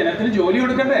കണ്ട ജനത്തിന് ജോലി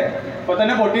കൊടുക്കണ്ടേ. ഇപ്പൊ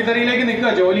തന്നെ പൊട്ടിത്തെറിയിലേക്ക്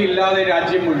നിൽക്കുക, ജോലി ഇല്ലാതെ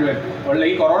രാജ്യം മുഴുവൻ ഉള്ള.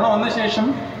 ഈ കൊറോണ വന്ന ശേഷം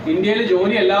ഇന്ത്യയിൽ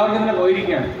ജോലി എല്ലാവർക്കും തന്നെ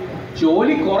പോയിരിക്കുകയാണ്.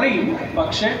 ജോലി കുറയും,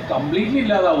 പക്ഷെ കംപ്ലീറ്റ്ലി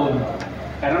ഇല്ലാതാവുന്നു.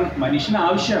 കാരണം മനുഷ്യന്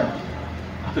ആവശ്യമാണ്.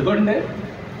 അതുകൊണ്ട്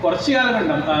കുറച്ച് കാലം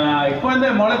കണ്ടും ഇപ്പോൾ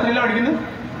എന്താ മോളെ എത്രയിലാണ് പഠിക്കുന്നത്?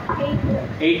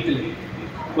 8th.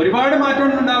 ഒരുപാട്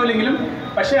മാറ്റമൊന്നും ഉണ്ടാവില്ലെങ്കിലും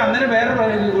പക്ഷേ അന്നേരം വേറെ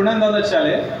ഗുണം എന്താണെന്ന് വെച്ചാൽ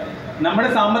നമ്മുടെ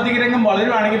സാമ്പത്തിക രംഗം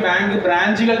വളരുവാണെങ്കിൽ ബാങ്ക്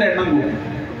ബ്രാഞ്ചുകളുടെ എണ്ണം കൂടും.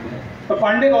 ഇപ്പൊ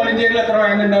പണ്ട് കോളേജുകളിൽ എത്ര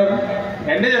ബാങ്ക് ഉണ്ടാവും?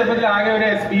 എൻ്റെ ചെറുപ്പത്തിൽ ആകെ ഒരു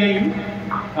SBIയും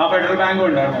ഫെഡറൽ ബാങ്കും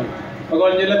ഉണ്ടായിരുന്നു. ഇപ്പോൾ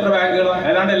കോളേജിൽ എത്ര ബാങ്കുകളാണ്?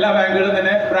 ഏതാണ്ട് എല്ലാ ബാങ്കുകളും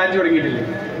തന്നെ ബ്രാഞ്ച് തുടങ്ങിയിട്ടില്ല.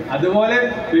 അതുപോലെ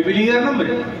വിപുലീകരണം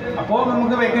വരും. അപ്പോൾ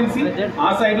നമുക്ക് വേക്കൻസി ആ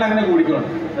സൈഡിൽ അങ്ങനെ കൂടിക്കണം.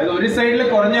 അതായത് ഒരു സൈഡിൽ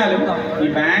കുറഞ്ഞാലും ഈ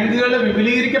ബാങ്കുകൾ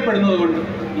വിപുലീകരിക്കപ്പെടുന്നത് കൊണ്ട്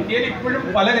ഇന്ത്യയിൽ ഇപ്പോഴും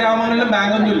പല ഗ്രാമങ്ങളിലും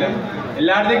ബാങ്കൊന്നുമില്ല,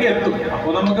 എല്ലായിടത്തേക്കും എത്തും.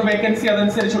 അപ്പോൾ നമുക്ക് വേക്കൻസി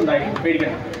അതനുസരിച്ച് ഉണ്ടായി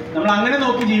പേടിക്കണം. നമ്മൾ അങ്ങനെ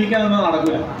നോക്കി ജീവിക്കാനൊന്നും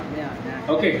നടക്കില്ല.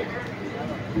 Okay,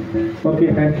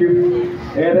 thank you.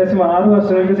 ഏകദേശം 6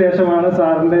 വർഷങ്ങൾക്ക് ശേഷമാണ്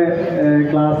സാറിൻ്റെ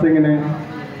ക്ലാസ് ഇങ്ങനെ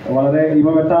വളരെ ഇവ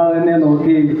വെട്ടാതെ തന്നെ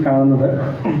നോക്കി കാണുന്നത്.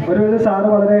 ഒരു സാറ്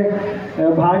വളരെ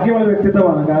ഭാഗ്യമുള്ള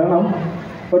വ്യക്തിത്വമാണ്. കാരണം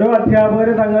ഓരോ അധ്യാപകർ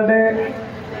തങ്ങളുടെ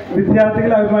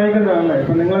വിദ്യാർത്ഥികളെ അഭിമാനിക്കുന്നതാണല്ലേ.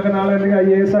 ഇപ്പം നിങ്ങളൊക്കെ നാളെ എന്തെങ്കിലും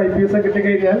IAS IPS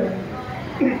കിട്ടിക്കഴിഞ്ഞാൽ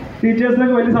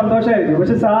ടീച്ചേഴ്സിനൊക്കെ വലിയ സന്തോഷമായിരിക്കും.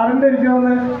 പക്ഷെ സാറിൻ്റെ എനിക്ക്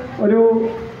തോന്നുന്നു ഒരു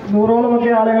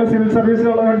 100ഓളമൊക്കെ ആളുകൾ സിവിൽ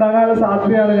സർവീസിലുള്ളവരുണ്ടാകാനുള്ള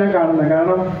സാധ്യതയാണ് ഞാൻ കാണുന്നത്.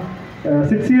 കാരണം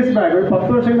 6 years ബാക്ക്, ഒരു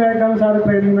 10 വർഷങ്ങളായിട്ടാണ് സാർ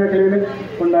ട്രെയിനിങ് മേഖലയിൽ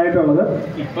ഉണ്ടായിട്ടുള്ളത്.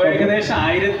 ഇപ്പോൾ ഏകദേശം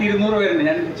 1200 പേരുണ്ട്.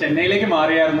 ഞാൻ ചെന്നൈയിലേക്ക്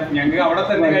മാറിയായിരുന്നു. ഞങ്ങൾക്ക് അവിടെ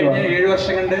തന്നെ കഴിഞ്ഞ 7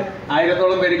 വർഷം കൊണ്ട്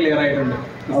 1000ഓളം പേര് ക്ലിയർ ആയിട്ടുണ്ട്.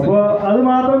 അപ്പോൾ അത്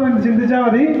മാത്രം ചിന്തിച്ചാൽ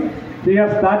മതി. He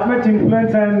has that much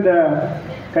influence and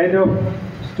kind of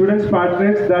students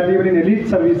partners that even in elite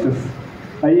services,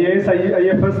 IAS,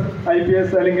 IFS,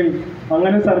 IPS അല്ലെങ്കിൽ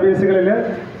അങ്ങനെ സർവീസുകളിൽ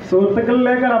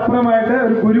സുഹൃത്തുക്കളിലേക്കാൾ അപ്പുറമായിട്ട്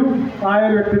ഒരു ഗുരു ആയ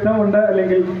ഒരു വ്യക്തിത്വം ഉണ്ട്,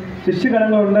 അല്ലെങ്കിൽ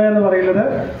ശിഷ്യഗണങ്ങളുണ്ട് എന്ന് പറയുന്നത്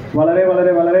വളരെ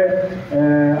വളരെ വളരെ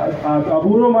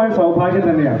അപൂർവമായ സൗഭാഗ്യം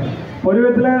തന്നെയാണ്. ഒരു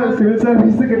വിധത്തിൽ സിവിൽ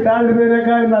സർവീസ്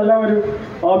കിട്ടാതിരുന്നതിനേക്കാൾ നല്ല ഒരു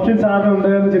ഓപ്ഷൻ സാറിനുണ്ട്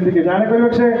എന്ന് ചിന്തിക്കും. ഞാനൊക്കെ ഒരു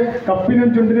പക്ഷേ കപ്പിനും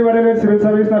ചുണ്ടിനും വരെ സിവിൽ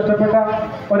സർവീസ് നഷ്ടപ്പെട്ട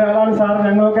ഒരാളാണ് സാർ.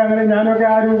 ഞങ്ങളൊക്കെ അങ്ങനെ, ഞാനൊക്കെ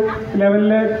ആ ഒരു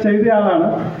ലെവലിൽ ചെയ്ത ആളാണ്.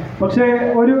 പക്ഷേ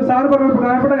ഒരു സാർ പറഞ്ഞ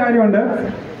പ്രധാനപ്പെട്ട കാര്യമുണ്ട്.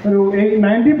 ഒരു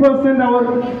 90% അവർ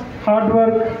hard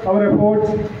work, our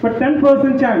എഫോർട്സ്, but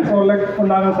 10% chance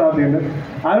ഉണ്ടാകാൻ സാധ്യതയുണ്ട്.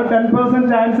 ആ ഒരു 10%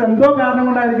 ചാൻസ് എന്തോ കാരണം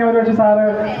കൊണ്ടായിരിക്കും അവർ പക്ഷേ സാറ്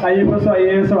IFS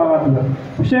IAS ആകാത്തത്.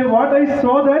 പക്ഷേ വാട്ട് ഐ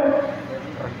സോ ദാറ്റ്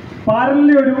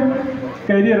പാരലി ഒരു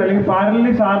കരിയർ അല്ലെങ്കിൽ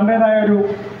പാരലി സാറിൻ്റെതായ ഒരു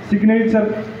സിഗ്നേച്ചർ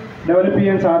ഡെവലപ്പ്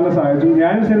ചെയ്യാൻ സാറിന് സാധിച്ചു.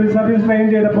 ഞാൻ സിവിൽ സർവീസ് ട്രെയിൻ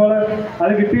ചെയ്തപ്പോൾ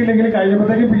അത് കിട്ടിയില്ലെങ്കിൽ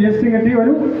കഴിഞ്ഞപ്പോഴത്തേക്ക് PhD കിട്ടി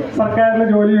ഒരു സർക്കാരിലെ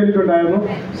ജോലി എനിക്കുണ്ടായിരുന്നു.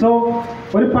 സോ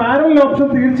ഒരു പാരലൽ ഓപ്ഷൻ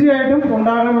തീർച്ചയായിട്ടും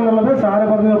ഉണ്ടാകണമെന്നുള്ളത് സാറ്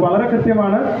പറഞ്ഞത് വളരെ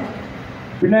കൃത്യമാണ്.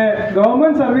 പിന്നെ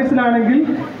ഗവൺമെൻറ് സർവീസിലാണെങ്കിൽ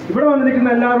ഇവിടെ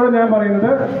വന്നിരിക്കുന്ന എല്ലാവരോടും ഞാൻ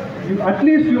പറയുന്നത്,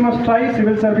 at least you must try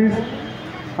civil service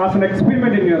as an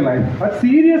experiment in your life. അത്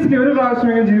സീരിയസ്ലി ഒരു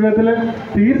പ്രാവശ്യമെങ്കിലും ജീവിതത്തിൽ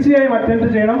തീർച്ചയായും അറ്റൻഡ്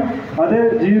ചെയ്യണം. അത്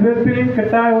ജീവിതത്തിൽ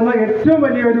കിട്ടാവുന്ന ഏറ്റവും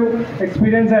വലിയൊരു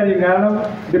എക്സ്പീരിയൻസ് ആയിരിക്കും. കാരണം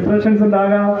ഡിപ്രഷൻസ്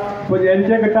ഉണ്ടാകാം. ഇപ്പോൾ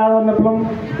എനിക്ക് കിട്ടാതെ വന്നപ്പോഴും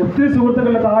ഒത്തിരി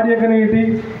സുഹൃത്തുക്കളുടെ താടിയൊക്കെ നീട്ടി,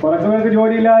 കുറച്ച് പേർക്ക്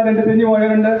ജോലിയില്ലാതെ രണ്ട് തിരിഞ്ഞു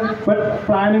പോയവരുണ്ട്. ബട്ട്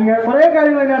പ്ലാനിങ് കുറേ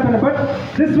കാര്യങ്ങൾ അതിനകത്തുണ്ട്. But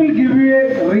this will give you A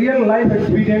real life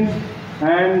experience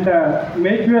and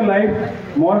make your life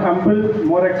more humble,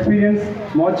 more experience,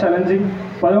 more challenging.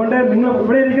 അപ്പോൾ അതുകൊണ്ട് നിങ്ങൾ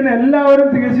ഇവിടെ ഇരിക്കുന്ന എല്ലാവരും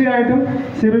തീർച്ചയായിട്ടും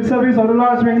സിവിൽ സർവീസ് ഒരു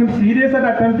പ്രാവശ്യമെങ്കിലും സീരിയസ് ആയിട്ട്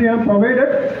അറ്റംപ്റ്റ് ചെയ്യണം.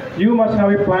 Provided you must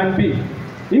have A plan B.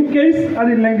 In case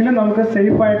അതില്ലെങ്കിലും നമുക്ക്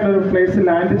സേഫ് ആയിട്ടുള്ള ഒരു പ്ലേസ്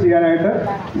ലാൻഡ് ചെയ്യാനായിട്ട്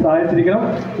സാധിച്ചിരിക്കണം.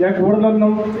 ഞാൻ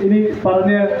കൂടുതലൊന്നും ഇനി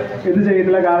പറഞ്ഞ് ഇത്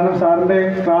ചെയ്തില്ല, കാരണം സാറിൻ്റെ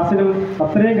ക്ലാസ്സുകൾ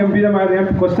അത്രയും ഗംഭീരമായത്. ഞാൻ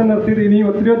ക്വസ്റ്റ്യൻ നിർത്തിയിട്ട് ഇനി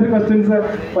ഒത്തിരി ക്വസ്റ്റ്യൻസ്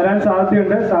വരാൻ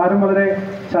സാധ്യതയുണ്ട്. സാറും വളരെ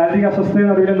ശാരീരിക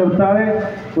അസ്വസ്ഥതയും അറിവിൽ നിർത്താതെ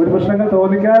ഒരു പ്രശ്നങ്ങൾ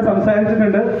തോന്നിക്കാതെ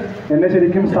സംസാരിച്ചിട്ടുണ്ട്. എന്നെ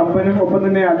ശരിക്കും സ്തംഭനും ഒപ്പം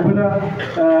തന്നെ അത്ഭുത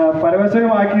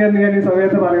പരവശനുമാക്കിയെന്ന് ഞാൻ ഈ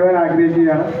സമയത്ത് പറയുവാൻ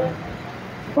ആഗ്രഹിക്കുകയാണ്.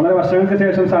 വളരെ വർഷങ്ങൾക്ക്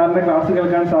ശേഷം സാറിൻ്റെ ക്ലാസ്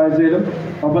കേൾക്കാൻ സാധിച്ചതിലും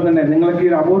ഒപ്പം തന്നെ നിങ്ങൾക്ക്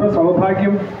ഈ അപൂർവ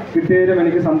സൗഭാഗ്യം കിട്ടിയതിലും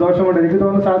എനിക്ക് സന്തോഷമുണ്ട്. എനിക്ക്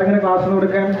തോന്നുന്നു സാറിങ്ങനെ ക്ലാസ്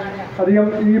കൊടുക്കാൻ അധികം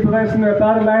ഈ പ്രദേശത്ത്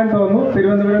എത്താറില്ല എന്ന് തോന്നുന്നു.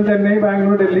 തിരുവനന്തപുരം, ചെന്നൈ,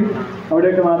 ബാംഗ്ലൂർ, ഡൽഹി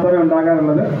അവിടെയൊക്കെ മാത്രമേ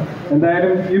ഉണ്ടാകാറുള്ളത്.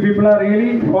 എന്തായാലും you people are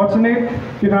really fortunate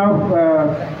to have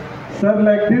sir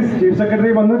like this. Chief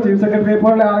secretary വന്നു, ചീഫ് സെക്രട്ടറിയെ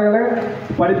പോലുള്ള ആളുകളെ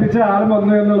പഠിപ്പിച്ച ആൾ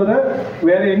വന്നു എന്നുള്ളത്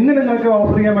വേറെ എങ്ങനെ നിങ്ങൾക്ക്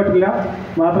ഓഫർ ചെയ്യാൻ പറ്റില്ല.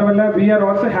 മാത്രമല്ല V are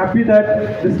also happy that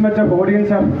this much of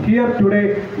audience are here today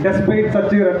despite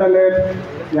such red alert.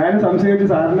 ഞാൻ സംശയിച്ചു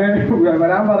സാറിനെ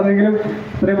വരാൻ പറഞ്ഞെങ്കിലും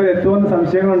ഇത്രയും പേര് എത്തുമെന്ന്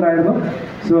സംശയങ്ങളുണ്ടായിരുന്നു.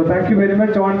 So thank you very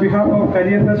much on behalf of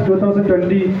career fest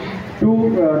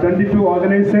 2022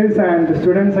 organizers and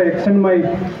students. I extend my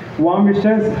warm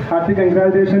wishes, hearty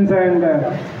congratulations and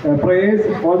prayers.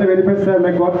 All the very best, sir.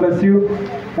 May God bless you.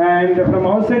 And from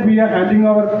our side, we are handing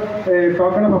over a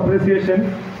token of appreciation.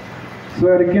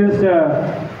 So I request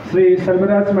Sri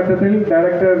Selvaraj Mattathil,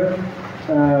 Director,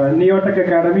 Neotech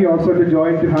Academy, also to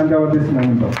join to hand over this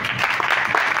memento.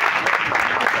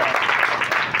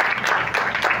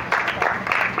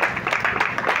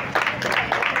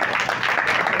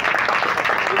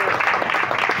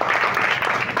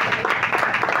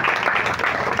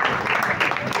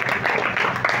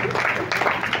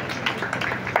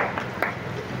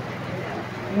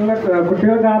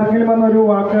 കുട്ടികൾക്ക് ആർക്കെങ്കിലും വന്നൊരു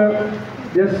വാക്ക്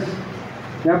just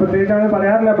ഞാൻ പ്രത്യേകിച്ചാണ്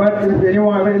പറയാറില്ല, but if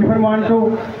anyone want to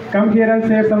come here and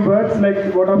say some words like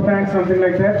word of thanks, something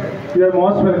like that, you are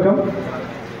most welcome.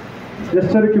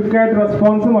 Just ഒരു ക്വിക്കായിട്ട്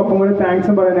റെസ്പോൺസും ഒപ്പം ഒരു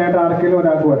താങ്ക്സും പറയാനായിട്ട് ആർക്കെങ്കിലും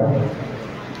ഒരാൾക്ക് വരാം.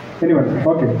 Anyone,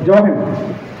 okay. Johann.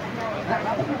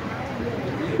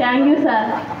 Thank you sir.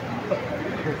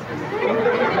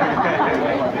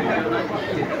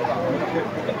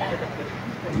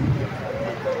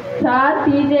 Sir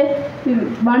teaches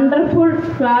wonderful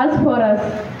class for us.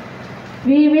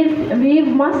 We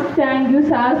must thank you,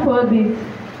 sir, for this.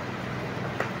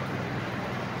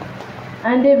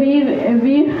 And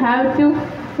we have to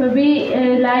be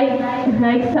like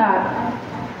sir.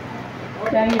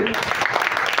 Thank you.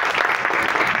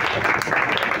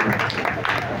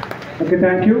 Okay,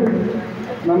 thank you.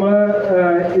 നമ്മൾ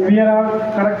V are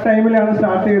correct ടൈമിലാണ്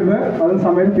start ചെയ്തത്, അതും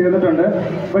സമയത്ത് തീർന്നിട്ടുണ്ട്.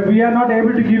 But we are not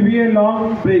able to give you A long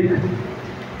break.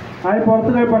 ആരും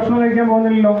പുറത്ത് പോയി ഭക്ഷണം കഴിക്കാൻ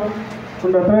പോകുന്നില്ലല്ലോ?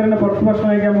 ഉണ്ട്. എത്ര പേരുണ്ട് പുറത്ത് ഭക്ഷണം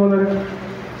കഴിക്കാൻ പോകുന്നത്?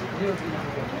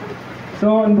 So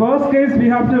in worst case we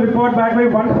have to report back by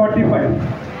 1:45.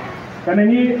 കാരണം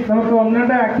ഇനി നമുക്ക്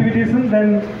 1-2 ആക്ടിവിറ്റീസും ദെൻ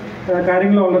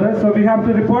കാര്യങ്ങളും ഉള്ളത്. So we have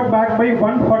to report back by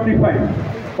 1:45.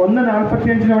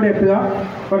 1:45 അവിടെ എത്തുക.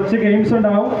 കുറച്ച് ഗെയിംസ്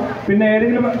ഉണ്ടാവും, പിന്നെ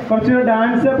ഏതെങ്കിലും കുറച്ച്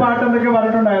ഡാൻസ് പാട്ട് എന്തൊക്കെ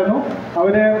പറഞ്ഞിട്ടുണ്ടായിരുന്നു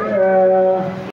അവർ